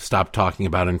they've stopped talking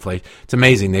about inflation. It's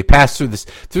amazing. They passed through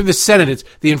the Senate. It's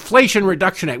the Inflation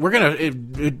Reduction Act.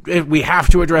 We have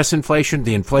to address inflation.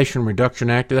 The Inflation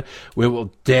Reduction Act, it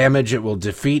will damage, it will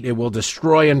defeat, it will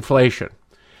destroy inflation.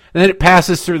 And then it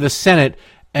passes through the Senate,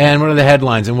 and what are the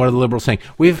headlines, and what are the liberals saying?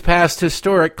 We've passed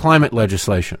historic climate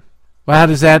legislation. Well, how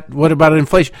does that, what about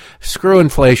inflation? Screw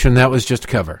inflation, that was just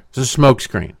cover. It's a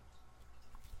smokescreen.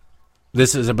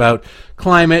 This is about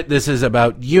climate, this is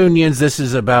about unions, this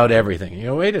is about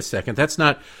everything. Wait a second, that's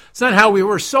not how we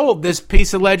were sold this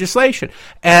piece of legislation.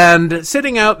 And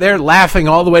sitting out there laughing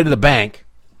all the way to the bank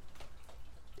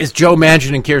is Joe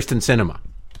Manchin and Kyrsten Sinema.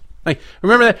 Like,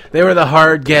 remember that? They were the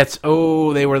hard gets.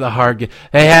 Oh, they were the hard gets.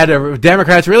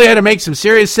 Democrats really had to make some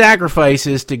serious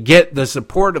sacrifices to get the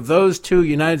support of those two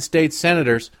United States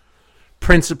senators,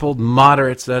 principled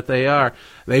moderates that they are.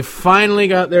 They finally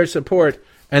got their support,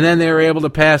 And then they were able to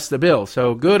pass the bill.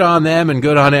 So good on them and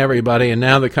good on everybody. And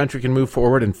now the country can move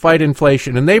forward and fight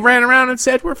inflation. And they ran around and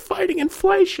said, we're fighting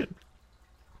inflation.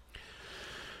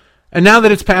 And now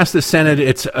that it's passed the Senate,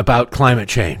 it's about climate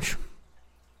change.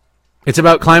 It's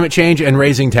about climate change and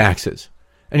raising taxes.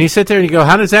 And you sit there and you go,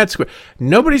 how does that square?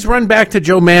 Nobody's run back to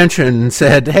Joe Manchin and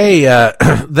said, hey,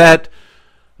 that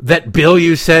bill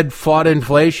you said fought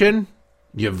inflation,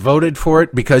 you voted for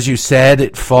it because you said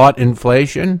it fought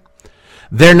inflation.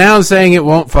 They're now saying it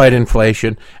won't fight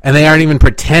inflation, and they aren't even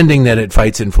pretending that it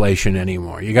fights inflation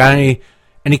anymore. You got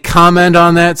any comment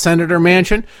on that, Senator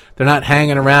Manchin? They're not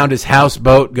hanging around his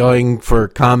houseboat going for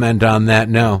comment on that,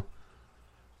 no.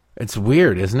 It's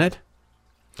weird, isn't it?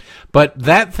 But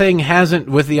that thing hasn't,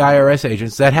 with the IRS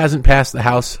agents, that hasn't passed the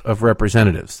House of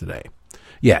Representatives today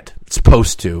yet. It's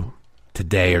supposed to,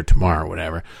 today or tomorrow,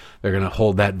 whatever. They're going to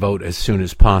hold that vote as soon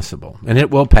as possible. And it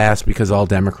will pass because all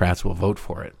Democrats will vote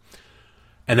for it.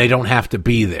 And they don't have to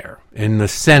be there. In the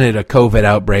Senate, a COVID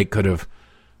outbreak could have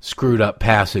screwed up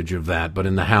passage of that. But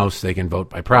in the House, they can vote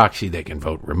by proxy. They can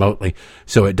vote remotely.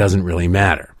 So it doesn't really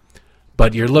matter.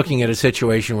 But you're looking at a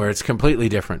situation where it's completely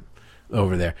different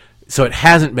over there. So it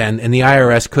hasn't been, and the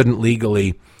IRS couldn't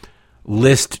legally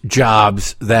list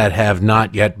jobs that have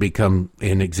not yet become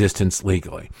in existence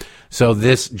legally. So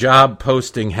this job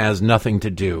posting has nothing to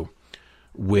do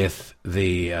with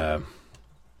the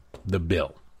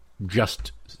bill,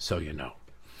 just so you know.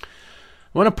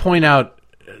 I want to point out,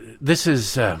 this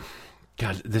is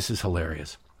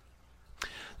hilarious.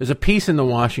 There's a piece in the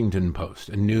Washington Post,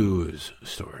 a news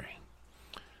story.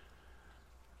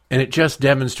 And it just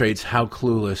demonstrates how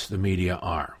clueless the media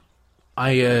are.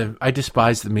 I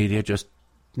despise the media, just,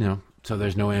 so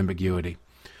there's no ambiguity.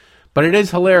 But it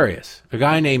is hilarious. A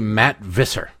guy named Matt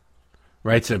Visser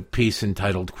writes a piece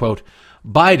entitled, quote,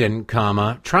 Biden,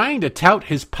 trying to tout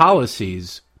his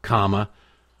policies,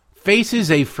 faces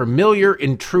a familiar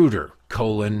intruder,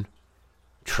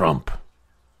 Trump.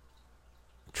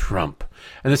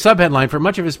 And the subheadline, for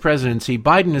much of his presidency,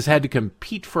 Biden has had to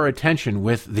compete for attention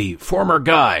with the former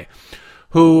guy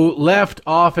who left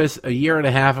office a year and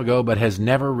a half ago but has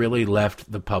never really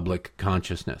left the public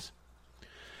consciousness.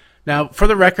 Now, for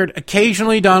the record,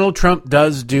 occasionally Donald Trump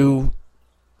does do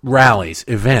rallies,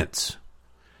 events.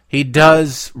 He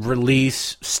does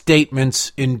release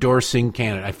statements endorsing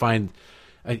candidates. I find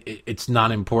it's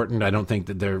not important. I don't think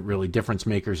that they're really difference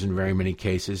makers in very many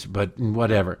cases, but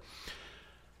whatever.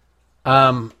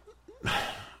 But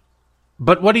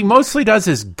what he mostly does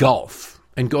is golf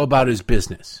and go about his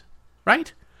business,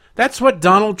 right? That's what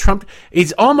Donald Trump,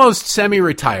 he's almost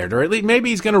semi-retired, or at least maybe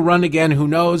he's going to run again, who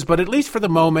knows, but at least for the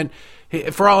moment,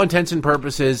 for all intents and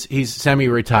purposes, he's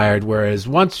semi-retired, whereas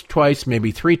once, twice,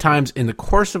 maybe 3 times in the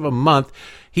course of a month,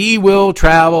 he will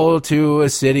travel to a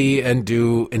city and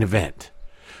do an event,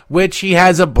 which he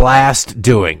has a blast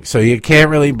doing. So you can't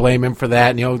really blame him for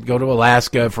that. And he'll go to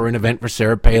Alaska for an event for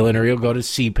Sarah Palin, or he'll go to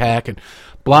CPAC and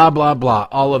blah, blah, blah,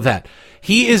 all of that.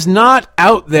 He is not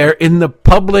out there in the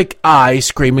public eye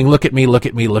screaming, look at me, look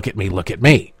at me, look at me, look at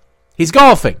me. He's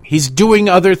golfing. He's doing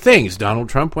other things. Donald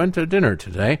Trump went to dinner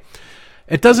today.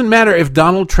 It doesn't matter if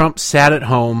Donald Trump sat at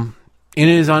home in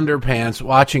his underpants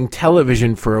watching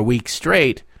television for a week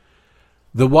straight.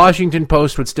 The Washington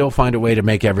Post would still find a way to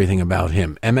make everything about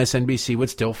him. MSNBC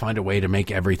would still find a way to make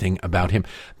everything about him.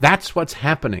 That's what's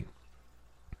happening.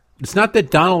 It's not that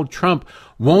Donald Trump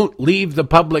won't leave the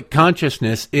public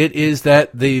consciousness. It is that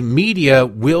the media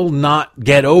will not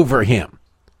get over him.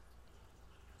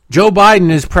 Joe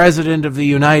Biden is president of the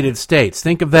United States.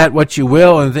 Think of that what you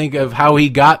will, and think of how he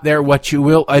got there what you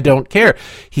will. I don't care.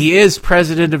 He is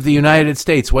president of the United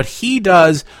States. What he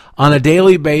does on a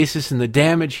daily basis and the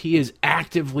damage he is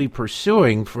actively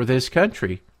pursuing for this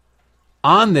country,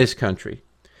 on this country,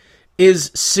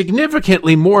 is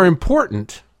significantly more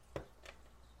important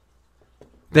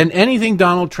than anything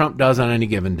Donald Trump does on any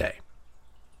given day.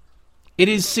 It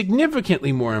is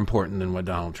significantly more important than what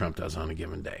Donald Trump does on a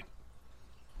given day.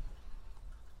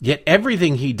 Yet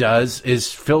everything he does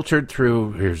is filtered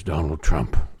through, here's Donald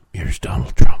Trump, here's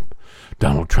Donald Trump.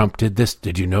 Donald Trump did this.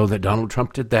 Did you know that Donald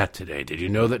Trump did that today? Did you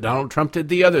know that Donald Trump did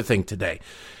the other thing today?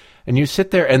 And you sit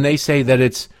there and they say that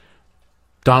it's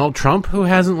Donald Trump who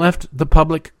hasn't left the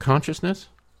public consciousness?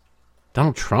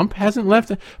 Donald Trump hasn't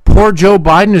left it? Poor Joe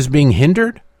Biden is being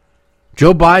hindered?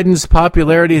 Joe Biden's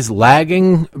popularity is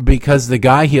lagging because the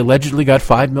guy he allegedly got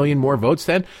 5 million more votes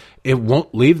than, it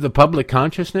won't leave the public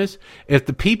consciousness? If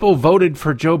the people voted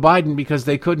for Joe Biden because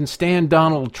they couldn't stand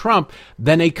Donald Trump,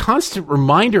 then a constant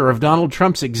reminder of Donald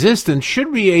Trump's existence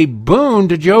should be a boon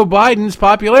to Joe Biden's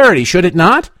popularity, should it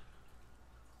not?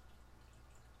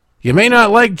 You may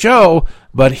not like Joe,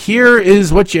 But here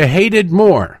is what you hated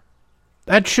more.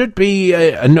 That should be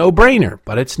a no-brainer,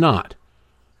 but it's not.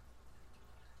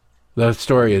 The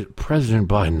story is President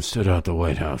Biden stood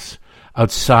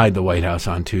outside the White House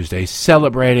on Tuesday,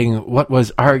 celebrating what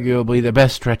was arguably the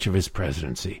best stretch of his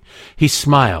presidency. He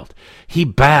smiled. He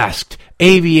basked,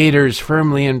 aviators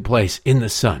firmly in place in the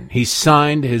sun. He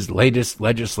signed his latest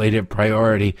legislative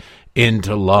priority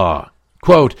into law.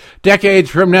 Quote, decades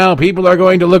from now, people are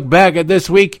going to look back at this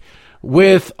week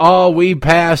with all we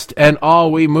passed and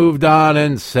all we moved on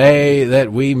and say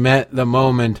that we met the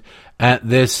moment at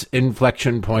this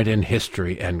inflection point in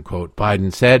history, end quote,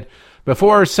 Biden said,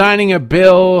 before signing a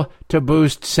bill to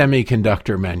boost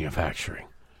semiconductor manufacturing.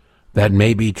 That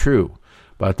may be true,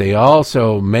 but they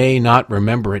also may not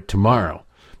remember it tomorrow.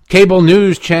 Cable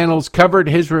news channels covered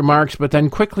his remarks, but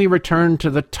then quickly returned to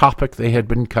the topic they had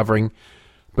been covering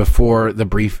before the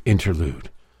brief interlude,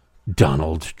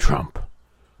 Donald Trump.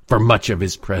 For much of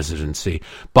his presidency,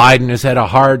 Biden has had a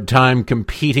hard time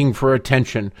competing for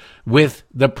attention with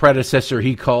the predecessor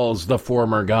he calls the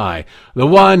former guy, the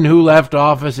one who left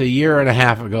office a year and a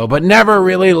half ago, but never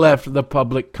really left the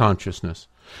public consciousness.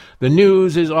 The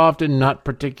news is often not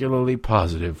particularly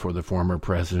positive for the former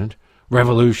president.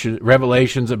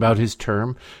 Revelations about his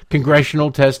term,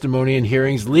 congressional testimony and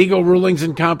hearings, legal rulings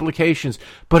and complications,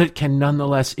 but it can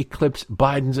nonetheless eclipse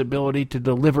Biden's ability to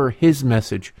deliver his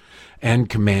message and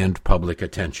command public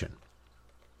attention.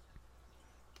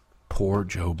 Poor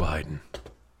Joe Biden.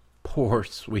 Poor,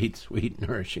 sweet, sweet,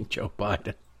 nourishing Joe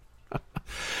Biden.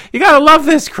 You gotta love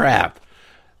this crap.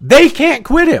 They can't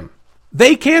quit him.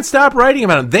 They can't stop writing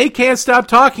about him. They can't stop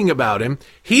talking about him.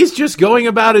 He's just going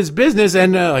about his business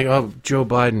and Joe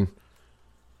Biden,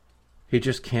 he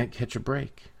just can't catch a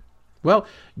break. Well,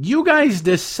 you guys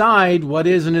decide what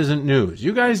is and isn't news.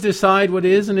 You guys decide what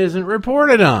is and isn't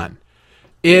reported on.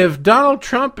 If Donald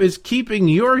Trump is keeping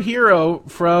your hero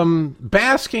from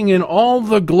basking in all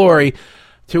the glory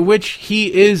to which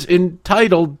he is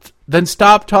entitled, then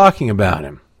stop talking about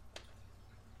him.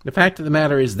 The fact of the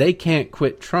matter is they can't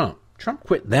quit Trump. Trump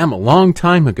quit them a long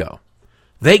time ago.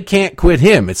 They can't quit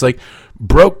him. It's like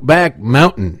Brokeback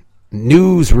Mountain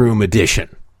newsroom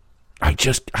edition. I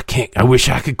can't. I wish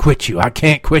I could quit you. I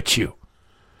can't quit you.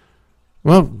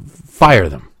 Well, fire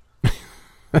them.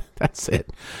 That's it.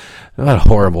 A lot of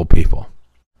horrible people.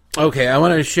 Okay, I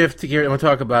want to shift to gear. I want to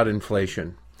talk about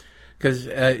inflation. Because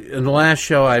in the last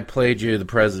show, I played you the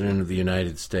President of the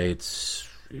United States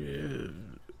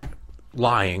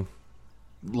lying,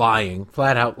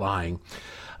 flat out lying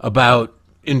about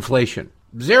inflation.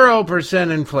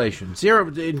 0% inflation.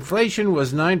 Inflation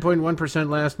was 9.1%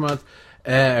 last month,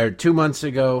 or 2 months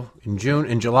ago in June.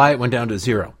 In July, it went down to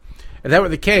 0. If that were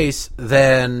the case,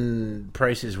 then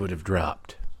prices would have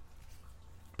dropped.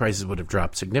 Prices would have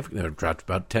dropped significantly. They would have dropped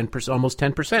about 10%, almost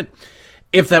 10%.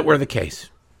 If that were the case.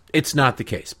 It's not the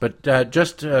case. But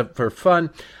just for fun,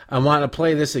 I want to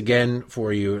play this again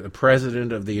for you. The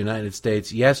President of the United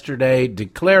States yesterday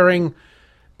declaring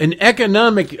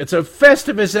it's a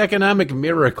Festivus economic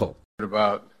miracle.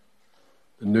 About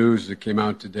the news that came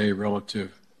out today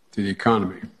relative to the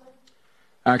economy.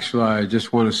 Actually, I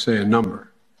just want to say a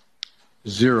number.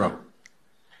 0.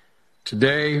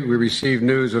 Today, we received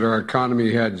news that our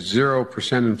economy had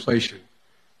 0% inflation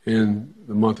in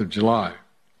the month of July.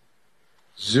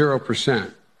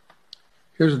 0%.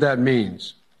 Here's what that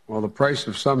means. While the price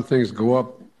of some things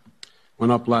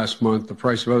went up last month, the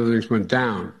price of other things went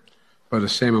down by the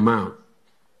same amount.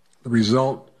 The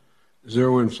result,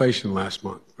 0 inflation last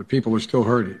month. But people are still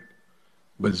hurting.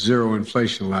 But 0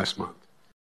 inflation last month.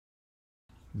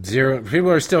 0.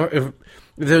 People are still. If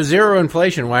there's 0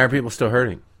 inflation, why are people still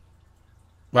hurting?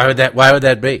 Why would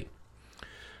that be?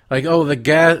 Like,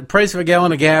 the price of a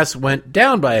gallon of gas went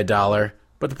down by $1,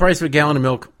 but the price of a gallon of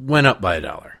milk went up by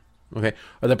 $1. Okay,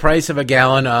 or the price of a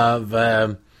gallon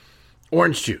of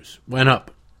orange juice went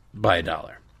up by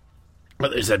 $1.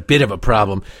 But there's a bit of a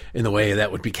problem in the way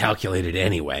that would be calculated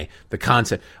anyway. The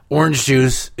concept, orange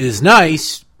juice is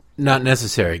nice, not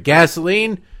necessary.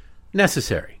 Gasoline,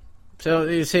 necessary. So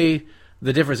you see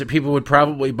the difference that people would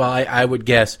probably buy, I would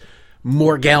guess,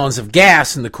 more gallons of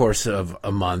gas in the course of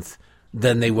a month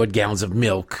than they would gallons of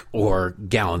milk or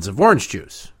gallons of orange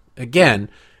juice. Again,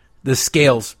 the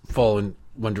scales fall in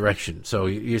one direction. So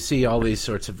you see all these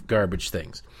sorts of garbage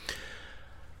things.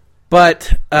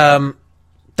 But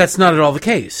that's not at all the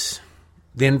case.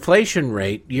 The inflation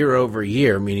rate year over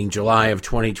year, meaning July of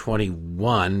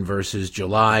 2021 versus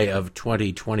July of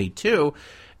 2022,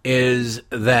 is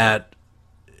that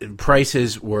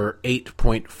prices were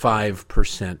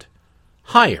 8.5%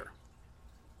 higher,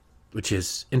 which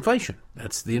is inflation.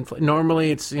 That's the inflation.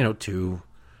 Normally it's, 2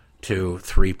 to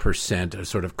 3%, a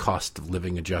sort of cost of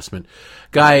living adjustment.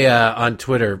 Guy on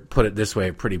Twitter put it this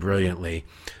way pretty brilliantly.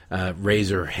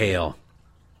 Razor Hale,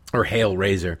 or Hale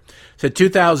Razor, said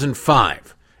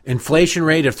 2005, inflation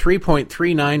rate of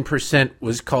 3.39%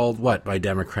 was called what by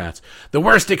Democrats? The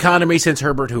worst economy since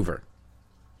Herbert Hoover.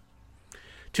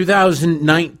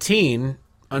 2019,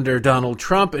 under Donald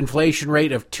Trump, inflation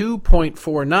rate of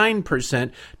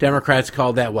 2.49%. Democrats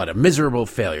called that what? A miserable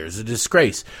failure, a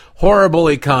disgrace, horrible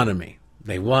economy.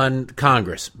 They won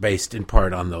Congress based in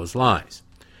part on those lies.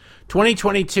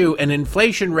 2022, an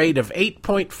inflation rate of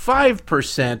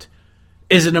 8.5%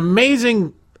 is an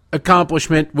amazing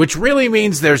accomplishment, which really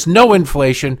means there's no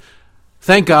inflation.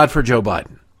 Thank God for Joe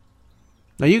Biden.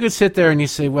 Now, you could sit there and you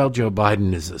say, well, Joe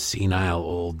Biden is a senile,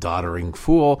 old, doddering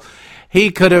fool. He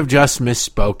could have just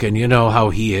misspoken. You know how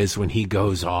he is when he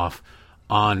goes off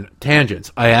on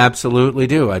tangents. I absolutely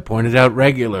do. I point it out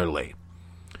regularly.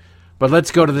 But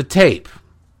let's go to the tape.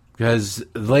 Because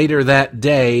later that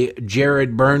day,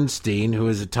 Jared Bernstein, who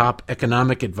is a top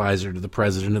economic advisor to the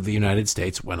President of the United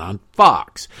States, went on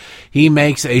Fox. He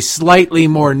makes a slightly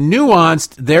more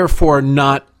nuanced, therefore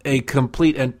not a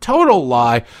complete and total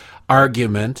lie,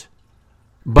 argument,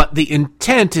 but the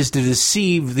intent is to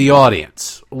deceive the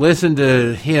audience. Listen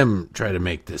to him try to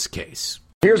make this case.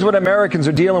 Here's what Americans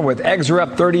are dealing with. Eggs are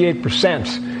up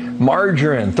 38%,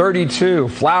 margarine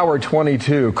 32%, flour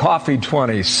 22%, coffee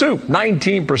 20%, soup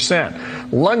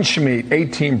 19%, lunch meat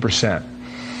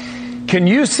 18%. Can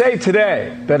you say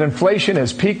today that inflation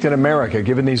has peaked in America,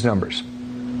 given these numbers?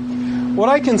 What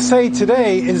I can say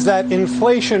today is that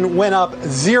inflation went up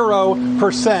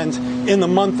 0% in the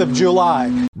month of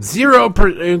July.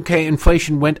 Okay,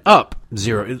 inflation went up.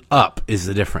 Up is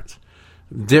the difference.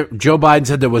 Joe Biden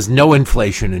said there was no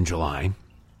inflation in July.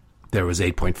 There was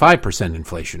 8.5%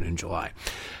 inflation in July.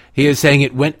 He is saying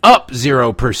it went up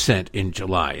 0% in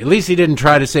July. At least he didn't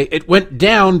try to say it went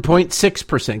down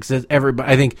 0.6%. Because everybody,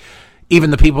 I think, even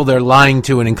the people they're lying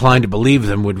to and inclined to believe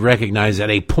them would recognize that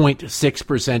a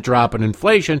 0.6% drop in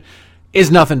inflation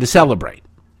is nothing to celebrate.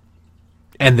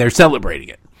 And they're celebrating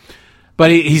it.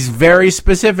 But he's very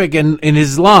specific in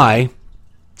his lie,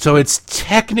 so it's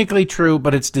technically true,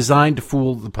 but it's designed to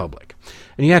fool the public.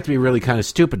 And you have to be really kind of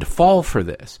stupid to fall for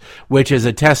this, which is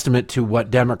a testament to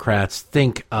what Democrats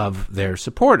think of their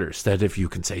supporters, that if you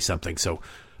can say something so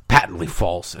patently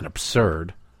false and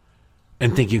absurd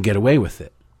and think you can get away with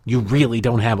it, you really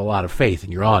don't have a lot of faith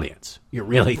in your audience. You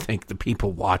really think the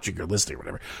people watching or listening or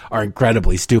whatever are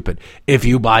incredibly stupid if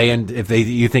you buy in,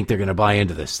 you think they're going to buy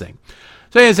into this thing.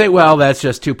 So you say, well, that's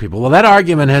just two people. Well, that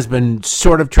argument has been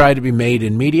sort of tried to be made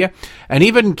in media, and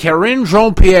even Karine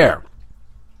Jean-Pierre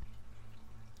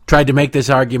tried to make this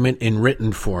argument in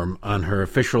written form on her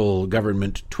official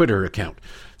government Twitter account.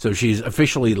 So she's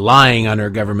officially lying on her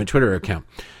government Twitter account.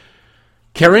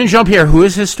 Karine Jean-Pierre, who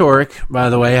is historic, by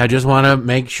the way, I just want to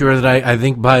make sure that I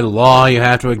think by law you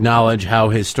have to acknowledge how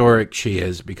historic she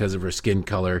is because of her skin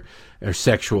color, her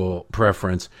sexual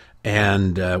preference,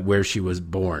 and where she was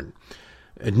born.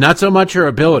 Not so much her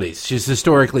abilities. She's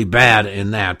historically bad in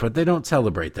that, but they don't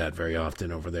celebrate that very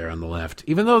often over there on the left,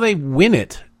 even though they win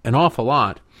it an awful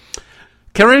lot.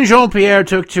 Karine Jean-Pierre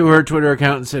took to her Twitter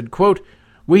account and said, quote,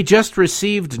 "We just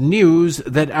received news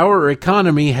that our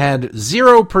economy had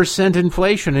 0%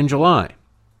 inflation in July."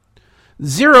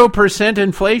 0%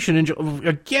 inflation in July.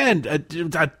 Again, a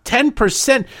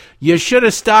 10%. You should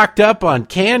have stocked up on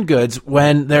canned goods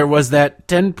when there was that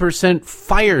 10%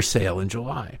 fire sale in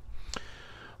July.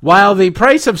 While the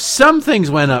price of some things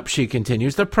went up, she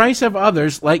continues, the price of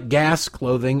others, like gas,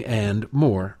 clothing, and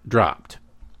more, dropped.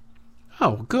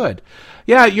 Oh, good.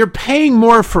 Yeah, you're paying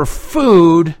more for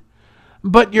food,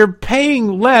 but you're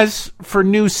paying less for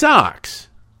new socks.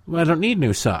 Well, I don't need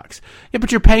new socks. Yeah,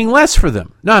 but you're paying less for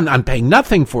them. No, I'm paying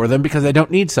nothing for them because I don't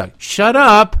need socks. Shut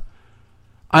up.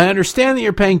 I understand that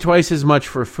you're paying twice as much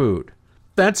for food.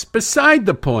 That's beside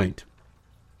the point.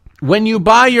 When you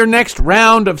buy your next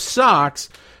round of socks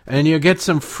and you get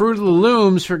some Fruit of the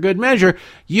Looms for good measure,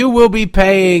 you will be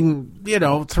paying,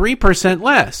 3%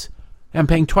 less. I'm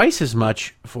paying twice as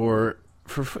much for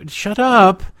shut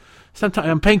up. Sometimes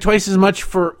I'm paying twice as much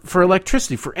for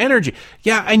electricity, for energy.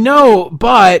 Yeah, I know,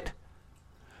 but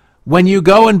when you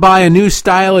go and buy a new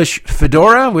stylish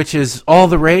fedora, which is all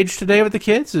the rage today with the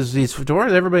kids, is these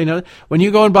fedoras, everybody knows. When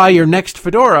you go and buy your next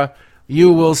fedora,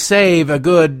 you will save a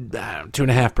good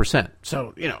 2.5%.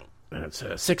 So, it's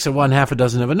 6 of one, half a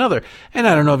dozen of another. And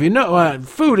I don't know if you know,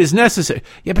 food is necessary.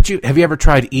 Yeah, but have you ever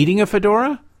tried eating a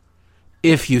fedora?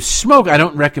 If you smoke, I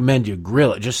don't recommend you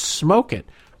grill it. Just smoke it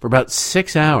for about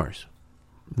 6 hours.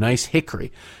 Nice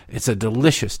hickory. It's a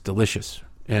delicious, delicious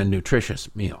and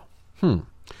nutritious meal.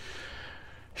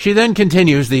 She then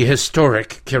continues, the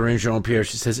historic Karine Jean-Pierre.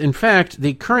 She says, in fact,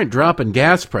 the current drop in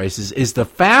gas prices is the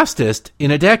fastest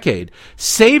in a decade,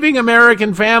 saving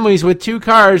American families with 2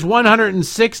 cars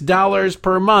 $106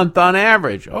 per month on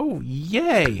average. Oh,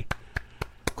 yay.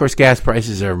 Of course, gas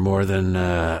prices are more than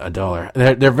 $1.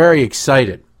 They're very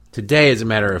excited. Today, as a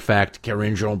matter of fact,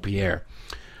 Karine Jean-Pierre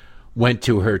went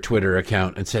to her Twitter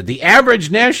account and said, the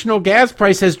average national gas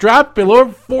price has dropped below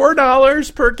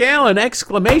 $4 per gallon!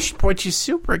 Exclamation point. She's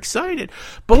super excited.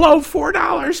 Below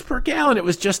 $4 per gallon. It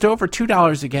was just over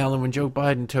 $2 a gallon when Joe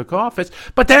Biden took office.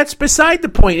 But that's beside the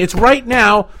point. It's right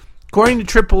now, according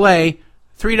to AAA,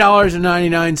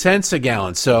 $3.99 a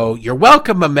gallon. So you're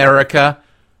welcome, America.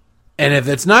 And if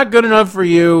it's not good enough for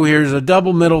you, here's a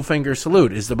double middle finger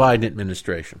salute, is the Biden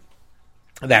administration.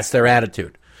 That's their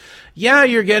attitude. Yeah,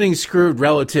 you're getting screwed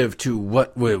relative to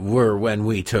what we were when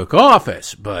we took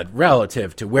office, but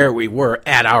relative to where we were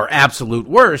at our absolute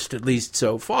worst, at least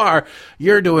so far,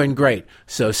 you're doing great.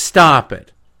 So stop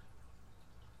it.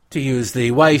 To use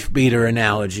the wife beater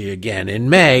analogy again, in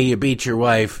May, you beat your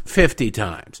wife 50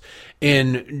 times.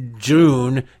 In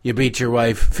June, you beat your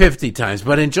wife 50 times.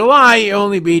 But in July, you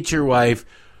only beat your wife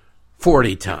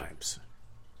 40 times.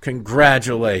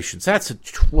 Congratulations. That's a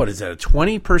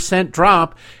 20%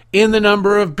 drop in the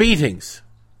number of beatings.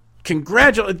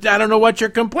 Congratulations. I don't know what you're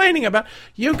complaining about.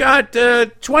 You got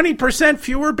 20%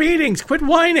 fewer beatings. Quit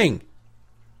whining.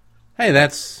 Hey,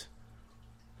 that's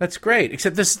great.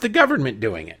 Except this is the government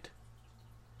doing it.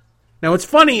 Now, what's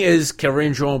funny is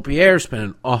Karine Jean-Pierre spent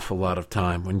an awful lot of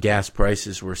time when gas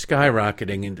prices were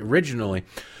skyrocketing and originally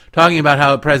talking about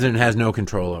how the president has no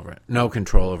control over it. No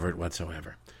control over it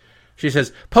whatsoever. She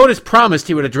says, POTUS promised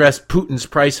he would address Putin's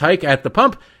price hike at the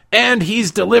pump, and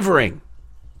he's delivering.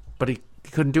 But he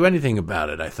couldn't do anything about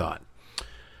it, I thought.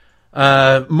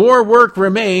 More work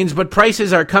remains, but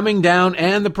prices are coming down,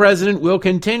 and the president will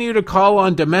continue to call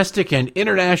on domestic and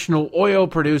international oil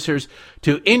producers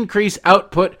to increase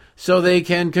output so they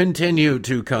can continue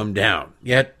to come down.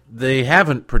 Yet they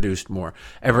haven't produced more.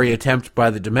 Every attempt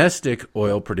by the domestic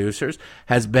oil producers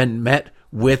has been met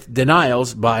with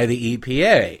denials by the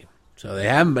EPA. So they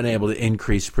haven't been able to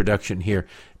increase production here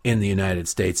in the United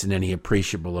States in any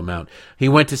appreciable amount. He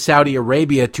went to Saudi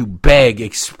Arabia to beg,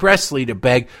 expressly to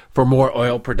beg for more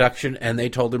oil production, and they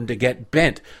told him to get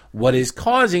bent. What is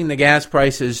causing the gas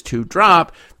prices to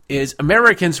drop is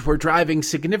Americans were driving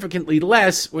significantly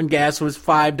less when gas was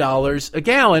 $5 a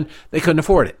gallon. They couldn't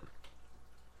afford it.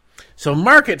 So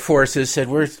market forces said,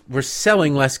 we're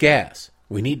selling less gas.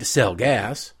 We need to sell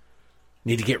gas.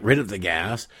 Need to get rid of the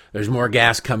gas. There's more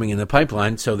gas coming in the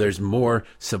pipeline, so there's more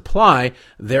supply.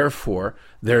 Therefore,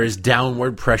 there is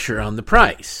downward pressure on the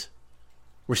price.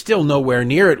 We're still nowhere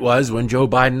near it was when Joe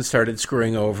Biden started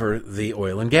screwing over the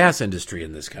oil and gas industry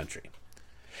in this country.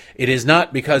 It is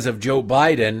not because of Joe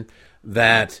Biden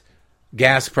that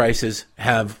gas prices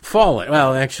have fallen.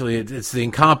 Well, actually, it's the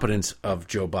incompetence of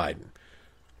Joe Biden.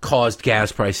 Caused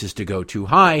gas prices to go too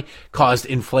high, caused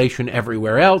inflation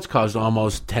everywhere else, caused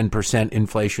almost 10%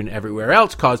 inflation everywhere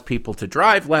else, caused people to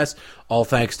drive less, all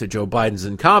thanks to Joe Biden's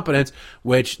incompetence,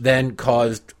 which then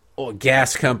caused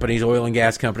gas companies, oil and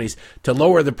gas companies, to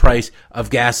lower the price of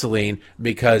gasoline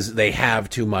because they have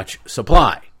too much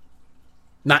supply.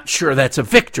 Not sure that's a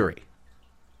victory.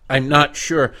 I'm not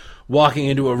sure walking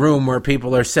into a room where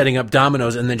people are setting up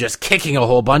dominoes and then just kicking a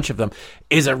whole bunch of them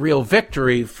is a real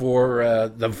victory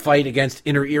for the fight against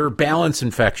inner ear balance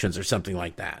infections or something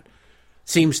like that.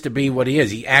 Seems to be what he is.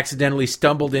 He accidentally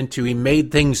stumbled into, he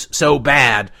made things so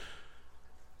bad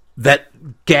that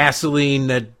gasoline,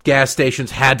 that gas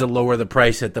stations had to lower the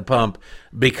price at the pump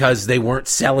because they weren't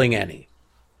selling any.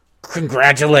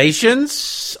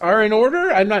 Congratulations are in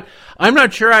order. I'm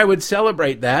not sure I would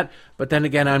celebrate that, but then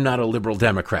again, I'm not a liberal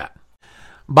Democrat.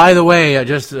 By the way,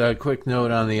 just a quick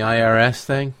note on the IRS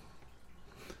thing.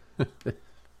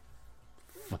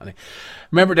 Funny.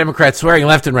 Remember Democrats swearing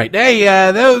left and right. Hey,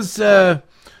 those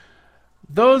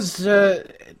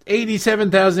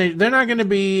 87,000, they're not going to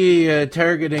be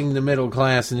targeting the middle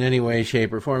class in any way,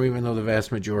 shape, or form, even though the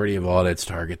vast majority of audits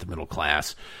target the middle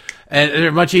class. And they're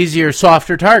a much easier,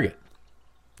 softer target.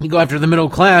 You go after the middle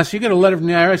class, you get a letter from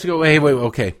the IRS, you go, wait,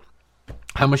 okay,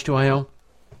 how much do I owe?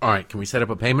 All right, can we set up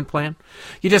a payment plan?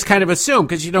 You just kind of assume,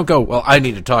 because you don't go, well, I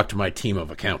need to talk to my team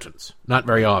of accountants. Not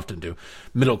very often do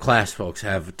middle-class folks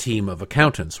have a team of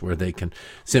accountants where they can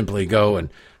simply go and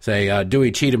say,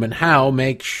 Dewey, Cheatham, and Howe,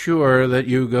 make sure that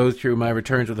you go through my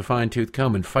returns with a fine-tooth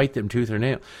comb and fight them tooth or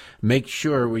nail. Make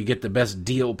sure we get the best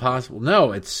deal possible.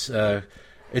 No, it's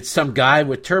some guy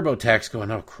with TurboTax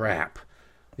going, oh, crap.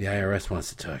 The IRS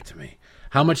wants to talk to me.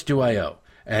 How much do I owe?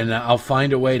 And I'll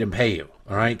find a way to pay you.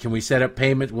 All right, can we set up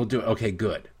payment? We'll do it. Okay,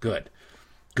 good.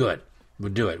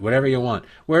 We'll do it, whatever you want.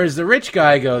 Whereas the rich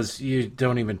guy goes, you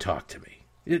don't even talk to me.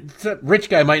 The rich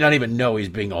guy might not even know he's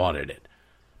being audited.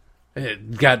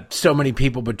 It got so many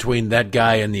people between that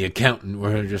guy and the accountant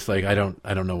where they're just like, I don't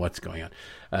know what's going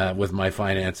on with my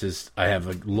finances. I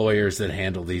have lawyers that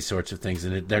handle these sorts of things,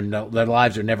 and their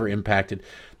lives are never impacted.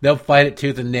 They'll fight it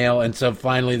tooth and nail, and so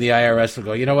finally the IRS will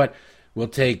go, you know what? We'll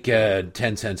take 10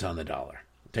 cents on the dollar.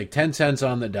 Take 10 cents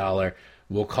on the dollar.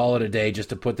 We'll call it a day just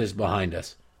to put this behind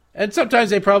us. And sometimes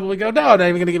they probably go, no, I'm not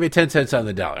even going to give you 10 cents on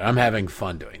the dollar. I'm having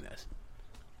fun doing this.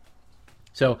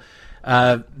 So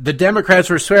the Democrats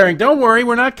were swearing, don't worry,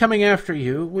 we're not coming after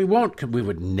you. We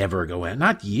would never go in.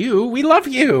 Not you. We love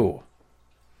you.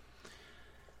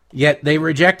 Yet they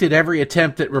rejected every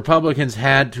attempt that Republicans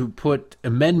had to put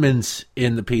amendments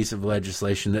in the piece of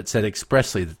legislation that said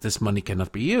expressly that this money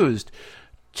cannot be used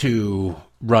to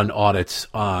run audits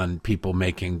on people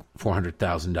making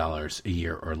 $400,000 a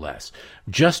year or less.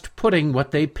 Just putting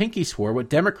what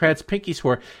Democrats pinky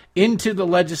swore into the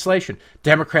legislation.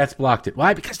 Democrats blocked it.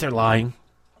 Why? Because they're lying.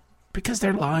 They're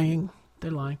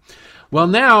lying. Well,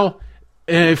 now,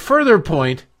 a further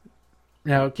point.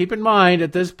 Now, keep in mind,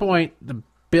 at this point, the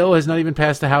bill has not even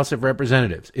passed the House of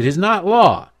Representatives. It is not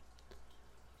law.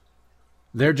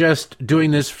 They're just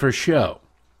doing this for show.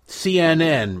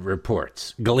 CNN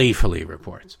gleefully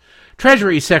reports.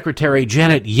 Treasury Secretary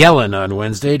Janet Yellen on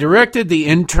Wednesday directed the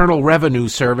Internal Revenue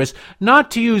Service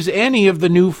not to use any of the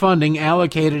new funding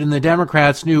allocated in the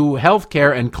Democrats' new health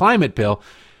care and climate bill.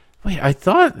 Wait, I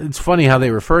thought it's funny how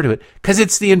they refer to it, because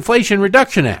it's the Inflation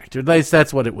Reduction Act. Or at least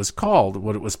that's what it was called,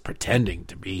 what it was pretending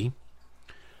to be.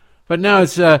 But now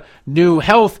it's a new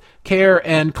health care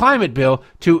and climate bill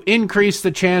to increase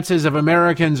the chances of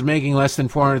Americans making less than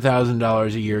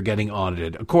 $400,000 a year getting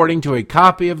audited, according to a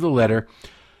copy of the letter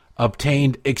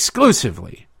obtained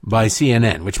exclusively by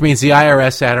CNN, which means the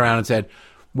IRS sat around and said,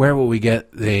 where will we get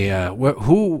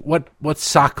what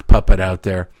sock puppet out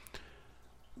there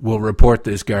will report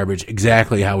this garbage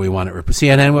exactly how we want it?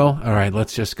 CNN will? All right,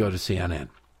 let's just go to CNN.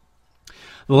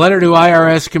 The letter to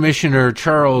IRS Commissioner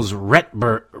Charles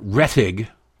Rettig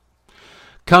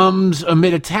comes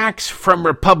amid attacks from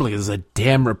Republicans, the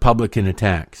damn Republican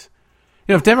attacks.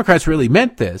 You know, if Democrats really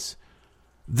meant this,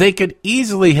 they could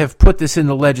easily have put this in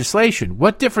the legislation.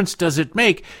 What difference does it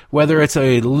make whether it's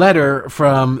a letter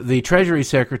from the Treasury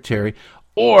Secretary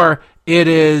or it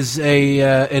is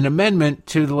an amendment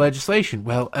to the legislation?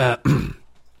 Well,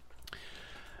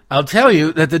 I'll tell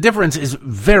you that the difference is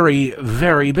very,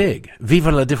 very big. Vive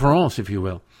la différence, if you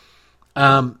will.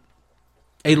 A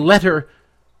letter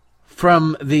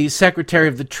from the Secretary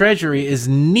of the Treasury is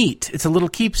neat. It's a little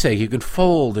keepsake you can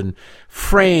fold and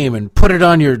frame and put it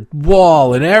on your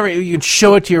wall, and you can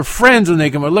show it to your friends when they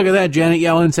come. Look at that, Janet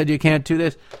Yellen said you can't do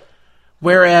this.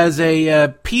 Whereas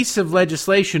a piece of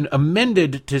legislation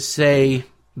amended to say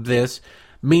this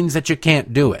means that you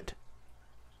can't do it.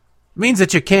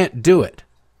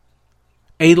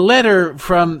 A letter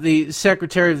from the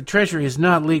Secretary of the Treasury is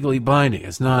not legally binding.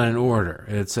 It's not an order.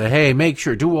 It's a, hey, make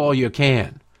sure, do all you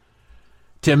can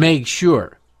to make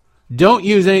sure. Don't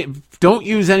use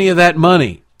any of that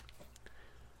money.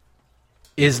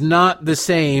 Is not the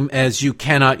same as you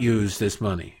cannot use this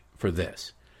money for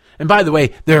this. And by the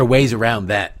way, there are ways around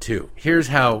that too. Here's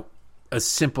how a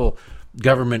simple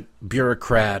government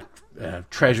bureaucrat,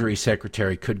 Treasury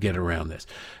Secretary could get around this.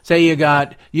 Say you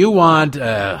want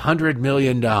 $100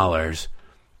 million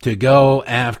to go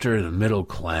after the middle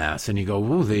class, and you go,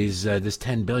 ooh, this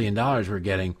 $10 billion we're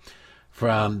getting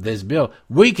from this bill.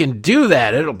 We can do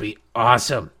that. It'll be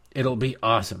awesome.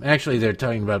 Actually, they're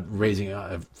talking about raising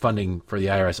funding for the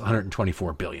IRS,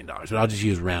 $124 billion. But I'll just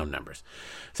use round numbers.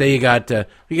 Say you got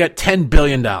 $10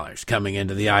 billion coming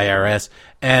into the IRS,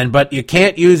 but you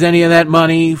can't use any of that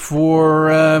money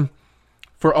for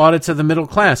audits of the middle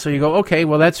class. So you go, okay,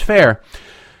 well, that's fair.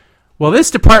 Well,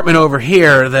 this department over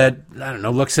here that, I don't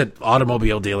know, looks at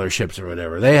automobile dealerships or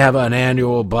whatever, they have an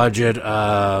annual budget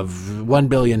of $1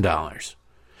 billion.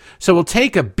 So we'll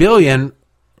take $1 billion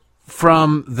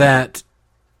from that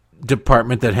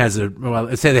department that has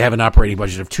let's say they have an operating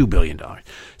budget of $2 billion.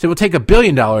 So we'll take $1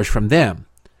 billion from them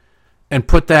and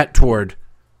put that toward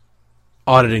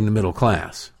auditing the middle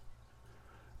class.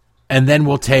 And then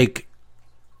we'll take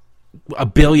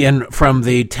 $1 billion from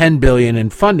the $10 billion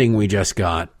in funding we just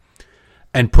got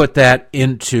and put that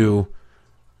into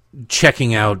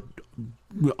checking out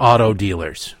auto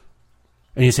dealers.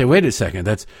 And you say, wait a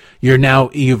second,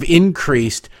 you've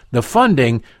increased the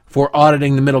funding for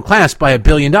auditing the middle class by $1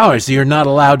 billion. So you're not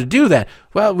allowed to do that.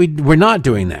 Well, we're not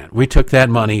doing that. We took that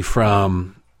money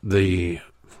from the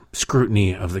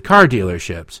scrutiny of the car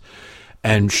dealerships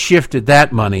and shifted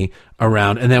that money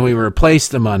around. And then we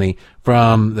replaced the money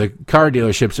from the car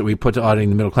dealerships that we put to auditing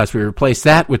the middle class. We replaced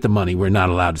that with the money we're not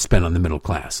allowed to spend on the middle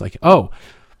class. Like, oh,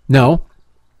 no,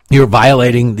 you're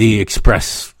violating the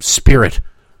express spirit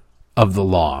of the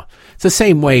law. It's the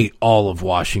same way all of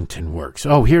Washington works.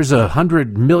 Oh, here's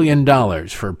 $100 million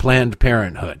for Planned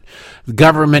Parenthood. The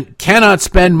government cannot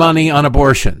spend money on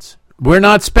abortions. We're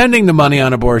not spending the money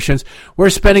on abortions.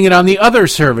 We're spending it on the other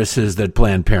services that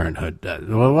Planned Parenthood does.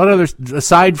 Well, what others,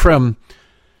 aside from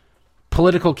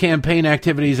political campaign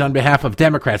activities on behalf of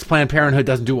Democrats, Planned Parenthood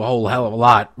doesn't do a whole hell of a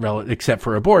lot except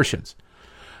for abortions.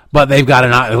 But they've got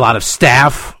a lot of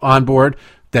staff on board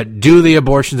that do the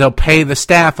abortions. They'll pay the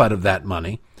staff out of that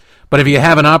money. But if you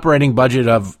have an operating budget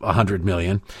of $100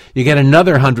 million, you get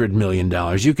another $100 million.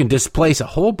 You can displace a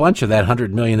whole bunch of that $100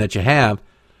 million that you have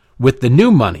with the new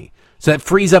money. So that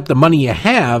frees up the money you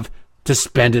have to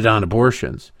spend it on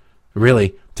abortions,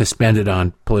 really to spend it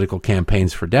on political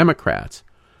campaigns for Democrats.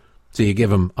 So you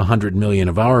give them $100 million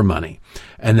of our money,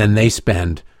 and then they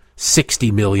spend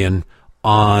 $60 million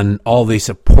on all the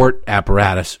support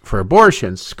apparatus for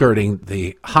abortions, skirting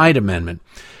the Hyde Amendment.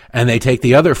 And they take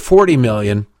the other $40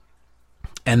 million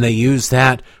and they use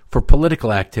that for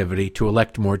political activity to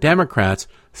elect more Democrats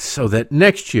so that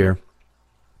next year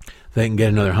they can get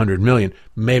another $100 million,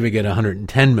 maybe get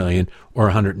 $110 million or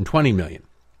 $120 million.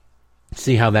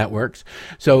 See how that works?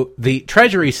 So the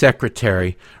Treasury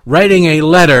Secretary writing a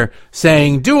letter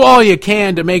saying, do all you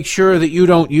can to make sure that you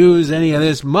don't use any of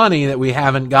this money that we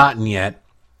haven't gotten yet,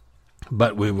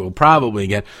 but we will probably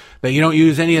get, that you don't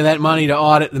use any of that money to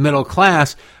audit the middle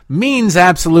class, means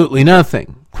absolutely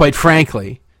nothing, quite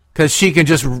frankly, because she can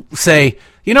just say,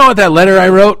 you know what, that letter I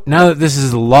wrote, now that this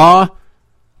is the law,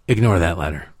 ignore that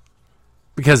letter.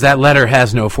 Because that letter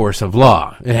has no force of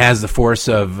law. It has the force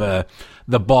of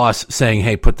the boss saying,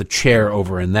 hey, put the chair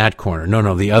over in that corner.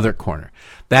 No, the other corner.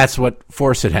 That's what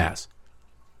force it has.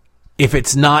 If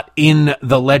it's not in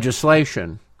the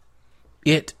legislation,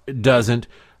 it doesn't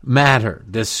matter.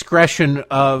 Discretion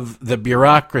of the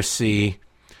bureaucracy,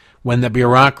 when the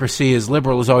bureaucracy is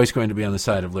liberal, is always going to be on the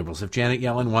side of liberals. If Janet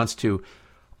Yellen wants to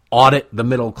audit the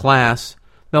middle class,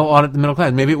 they'll audit the middle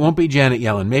class. Maybe it won't be Janet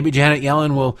Yellen. Maybe Janet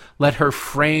Yellen will let her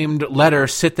framed letter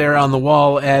sit there on the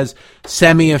wall as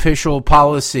semi-official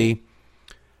policy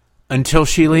until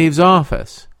she leaves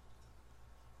office.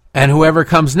 And whoever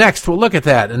comes next will look at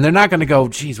that, and they're not going to go,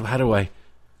 geez, what do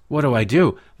I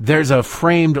do? There's a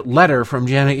framed letter from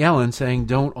Janet Yellen saying,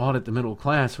 don't audit the middle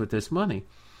class with this money.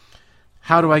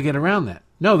 How do I get around that?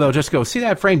 No, they'll just go, see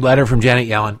that framed letter from Janet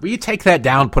Yellen? Will you take that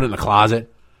down, put it in the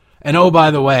closet? And oh,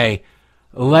 by the way,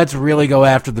 let's really go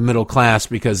after the middle class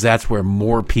because that's where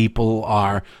more people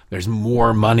are. There's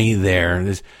more money there.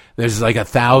 There's like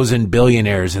 1,000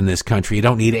 billionaires in this country. You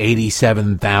don't need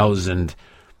 87,000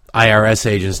 IRS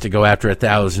agents to go after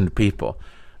 1,000 people.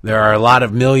 There are a lot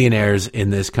of millionaires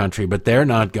in this country, but they're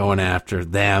not going after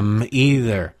them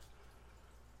either.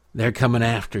 They're coming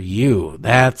after you.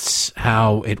 That's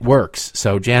how it works.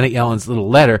 So Janet Yellen's little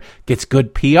letter gets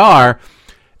good PR.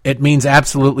 It means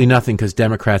absolutely nothing because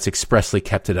Democrats expressly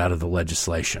kept it out of the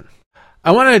legislation.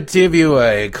 I want to give you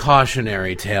a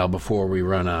cautionary tale before we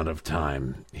run out of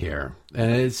time here.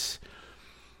 And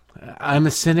I'm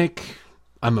a cynic.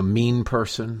 I'm a mean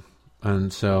person.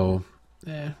 And so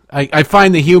I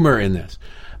find the humor in this.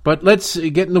 But let's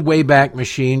get in the Wayback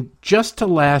Machine just to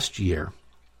last year.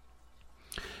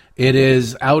 It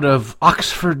is out of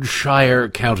Oxfordshire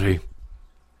County,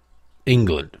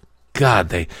 England.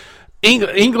 God,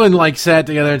 England sat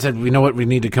together and said, you know what, we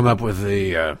need to come up with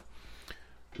the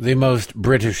most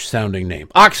British-sounding name.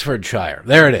 Oxfordshire.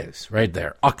 There it is, right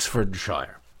there.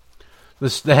 Oxfordshire.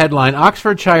 The headline,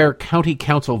 Oxfordshire County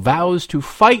Council vows to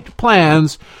fight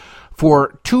plans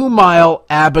for 2-mile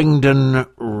Abingdon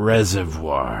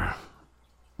Reservoir.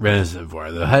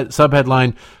 The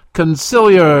subheadline,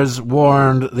 Conciliars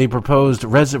warned the proposed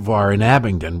reservoir in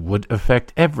Abingdon would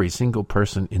affect every single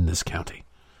person in this county.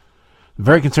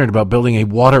 Very concerned about building a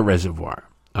water reservoir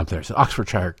up there. So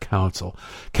Oxfordshire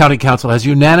County Council has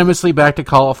unanimously backed a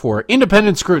call for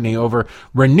independent scrutiny over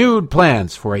renewed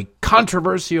plans for a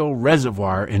controversial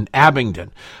reservoir in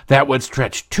Abingdon that would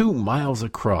stretch 2 miles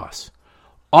across.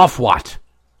 Off what?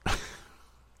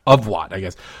 Of what, I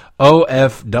guess.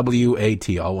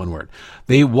 OFWAT, all one word.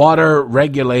 The water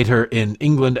regulator in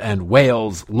England and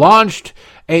Wales launched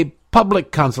a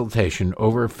public consultation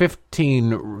over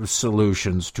 15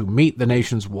 solutions to meet the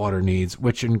nation's water needs,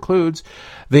 which includes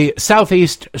the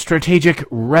Southeast Strategic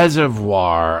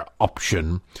Reservoir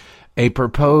option a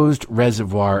proposed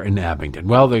reservoir in Abingdon.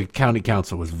 Well, the county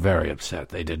council was very upset.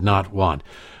 They did not want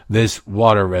this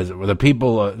water reservoir. The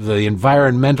people, the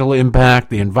environmental impact,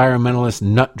 the environmentalist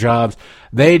nut jobs,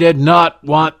 they did not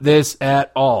want this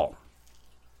at all.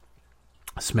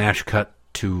 Smash cut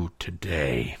to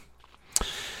today.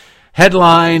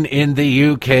 Headline in the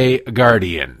UK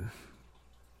Guardian.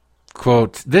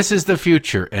 Quote, "This is the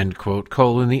future," end quote,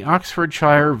 the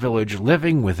Oxfordshire village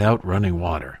living without running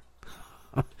water.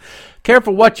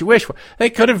 Careful what you wish for.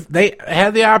 They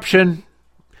had the option.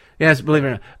 Yes, believe it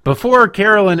or not. Before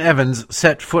Carolyn Evans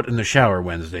set foot in the shower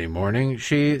Wednesday morning,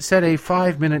 she set a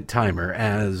 5-minute timer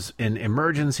as an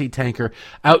emergency tanker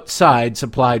outside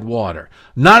supplied water.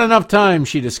 Not enough time,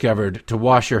 she discovered, to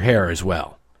wash her hair as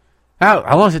well. How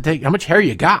long does it take? How much hair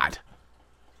you got?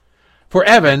 For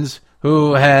Evans,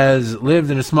 who has lived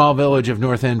in a small village of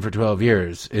North End for 12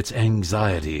 years, it's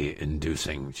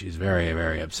anxiety-inducing. She's very,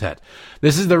 very upset.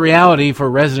 This is the reality for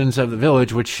residents of the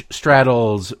village, which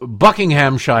straddles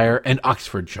Buckinghamshire and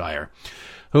Oxfordshire,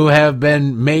 who have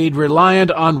been made reliant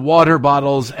on water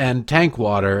bottles and tank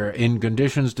water in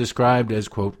conditions described as,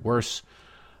 quote, worse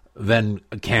than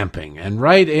camping. And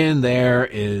right in there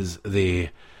is the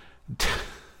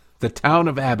town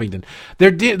of Abingdon. They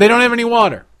don't have any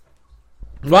water.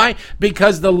 Why?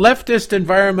 Because the leftist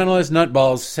environmentalist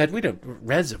nutballs said a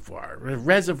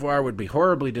reservoir would be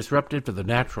horribly disruptive to the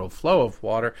natural flow of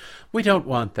water. We don't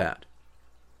want that.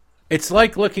 It's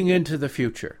like looking into the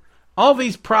future. All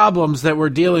these problems that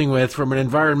we're dealing with from an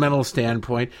environmental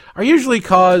standpoint are usually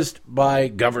caused by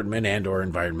government and or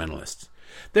environmentalists.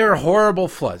 There are horrible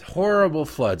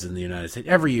floods in the United States.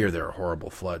 Every year there are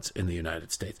horrible floods in the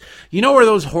United States. You know where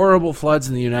those horrible floods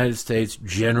in the United States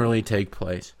generally take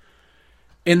place?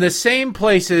 In the same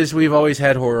places we've always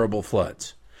had horrible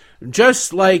floods.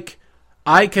 Just like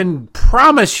I can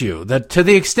promise you that to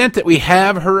the extent that we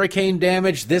have hurricane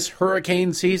damage this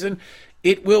hurricane season,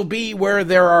 it will be where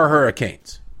there are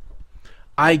hurricanes.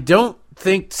 I don't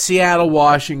think Seattle,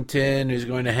 Washington is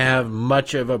going to have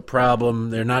much of a problem.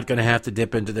 They're not going to have to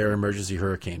dip into their emergency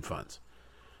hurricane funds.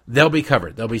 They'll be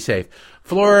covered. They'll be safe.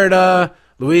 Florida,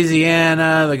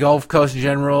 Louisiana, the Gulf Coast in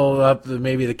general, up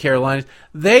maybe the Carolinas,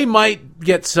 they might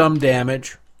get some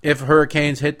damage if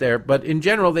hurricanes hit there, but in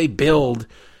general they build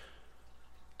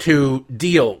to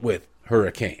deal with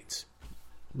hurricanes.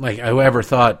 Like, whoever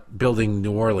thought building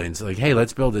New Orleans, like, hey,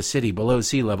 let's build a city below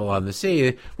sea level on the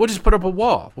sea, we'll just put up a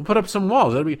wall. We'll put up some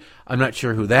walls. I'm not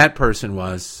sure who that person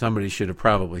was. Somebody should have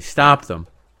probably stopped them.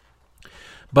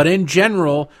 But in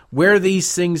general, where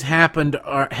these things happen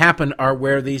are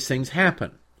where these things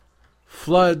happen.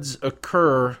 Floods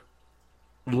occur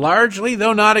largely,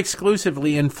 though not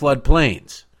exclusively, in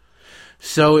floodplains.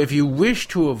 So if you wish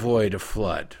to avoid a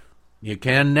flood, you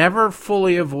can never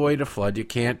fully avoid a flood. You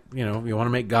can't, you want to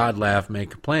make God laugh,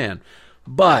 make a plan.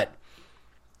 But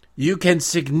you can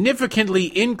significantly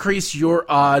increase your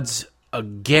odds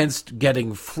against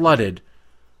getting flooded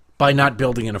by not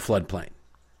building in a floodplain.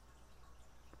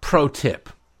 Pro tip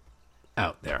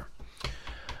out there.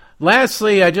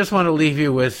 Lastly, I just want to leave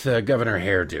you with Governor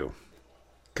Hairdo.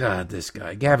 God, this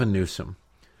guy, Gavin Newsom,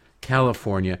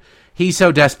 California. He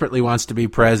so desperately wants to be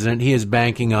president. He is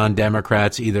banking on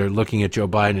Democrats either looking at Joe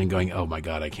Biden and going, oh my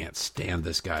God, I can't stand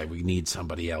this guy. We need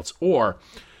somebody else. Or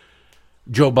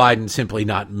Joe Biden simply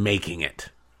not making it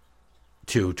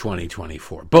to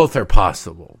 2024. Both are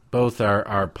possible. Both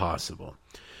are possible.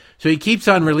 So he keeps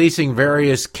on releasing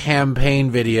various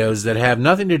campaign videos that have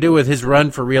nothing to do with his run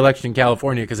for re-election in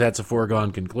California, because that's a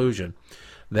foregone conclusion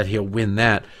that he'll win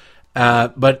that.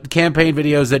 But campaign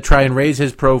videos that try and raise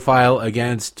his profile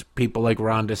against people like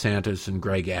Ron DeSantis and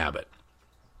Greg Abbott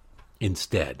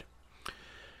instead.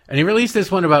 And he released this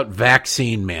one about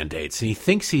vaccine mandates. And he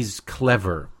thinks he's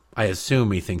clever. I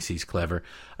assume he thinks he's clever.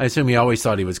 I assume he always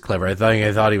thought he was clever. I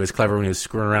thought he was clever when he was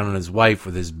screwing around on his wife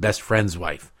with his best friend's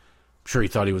wife. I'm sure he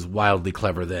thought he was wildly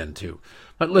clever then, too.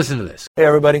 But listen to this. Hey,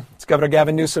 everybody. It's Governor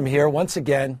Gavin Newsom here, once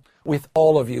again, with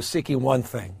all of you seeking one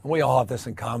thing. We all have this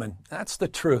in common. That's the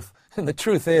truth. And the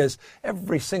truth is,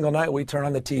 every single night we turn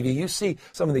on the TV, you see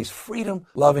some of these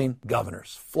freedom-loving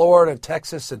governors, Florida,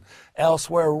 Texas, and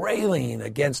elsewhere, railing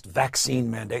against vaccine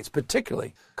mandates,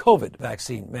 particularly COVID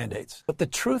vaccine mandates. But the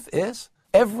truth is,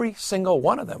 every single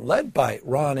one of them, led by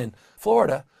Ron in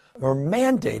Florida, are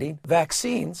mandating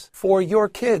vaccines for your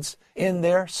kids in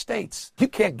their states. You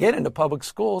can't get into public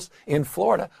schools in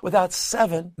Florida without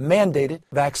 7 mandated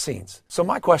vaccines. So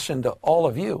my question to all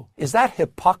of you, is that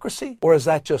hypocrisy or is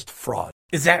that just fraud?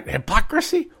 Is that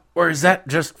hypocrisy or is that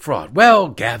just fraud? Well,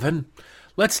 Gavin,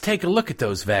 let's take a look at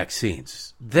those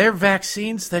vaccines. They're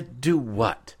vaccines that do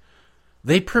what?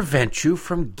 They prevent you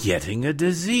from getting a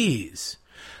disease.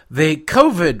 The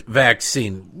COVID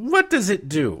vaccine, what does it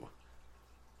do?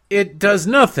 It does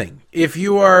nothing. If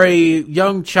you are a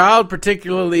young child,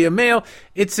 particularly a male,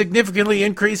 it significantly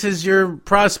increases your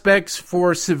prospects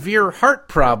for severe heart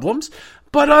problems.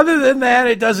 But other than that,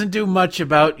 it doesn't do much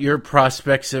about your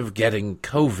prospects of getting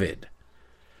COVID.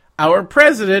 Our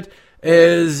president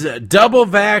is double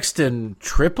vaxxed and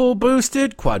triple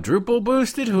boosted, quadruple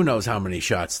boosted. Who knows how many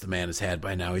shots the man has had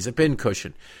by now. He's a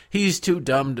pincushion. He's too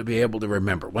dumb to be able to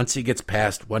remember. Once he gets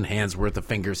past one hand's worth of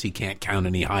fingers, he can't count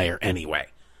any higher anyway.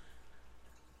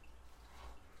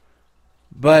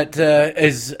 But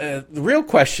the real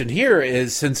question here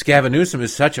is, since Gavin Newsom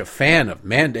is such a fan of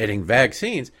mandating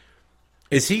vaccines,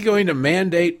 is he going to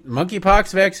mandate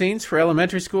monkeypox vaccines for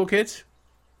elementary school kids?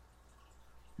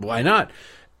 Why not?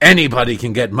 Anybody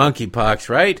can get monkeypox,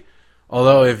 right?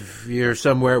 Although if you're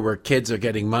somewhere where kids are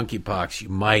getting monkeypox, you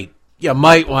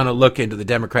might want to look into the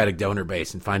Democratic donor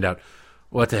base and find out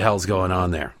what the hell's going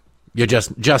on there. You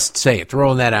just say it,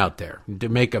 throwing that out there. To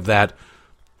make of that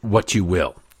what you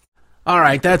will. All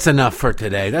right, that's enough for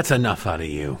today. That's enough out of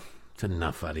you. It's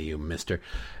enough out of you, mister.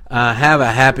 Have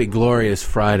a happy, glorious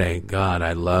Friday. God,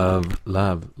 I love,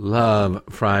 love, love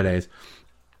Fridays.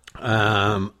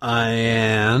 And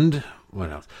what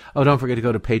else? Oh, don't forget to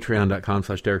go to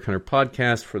patreon.com/Derek Hunter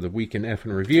Podcast for the Week in F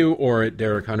and Review, or at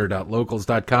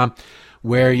DerekHunter.locals.com,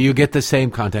 where you get the same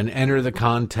content. Enter the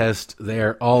contest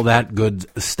there, all that good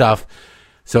stuff.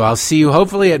 So I'll see you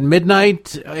hopefully at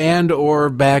midnight and or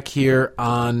back here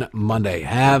on Monday.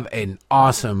 Have an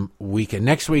awesome weekend.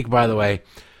 Next week, by the way,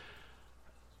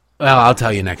 well, I'll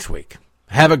tell you next week.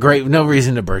 Have a great, no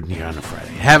reason to burden you on a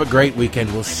Friday. Have a great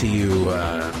weekend. We'll see you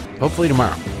hopefully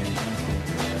tomorrow.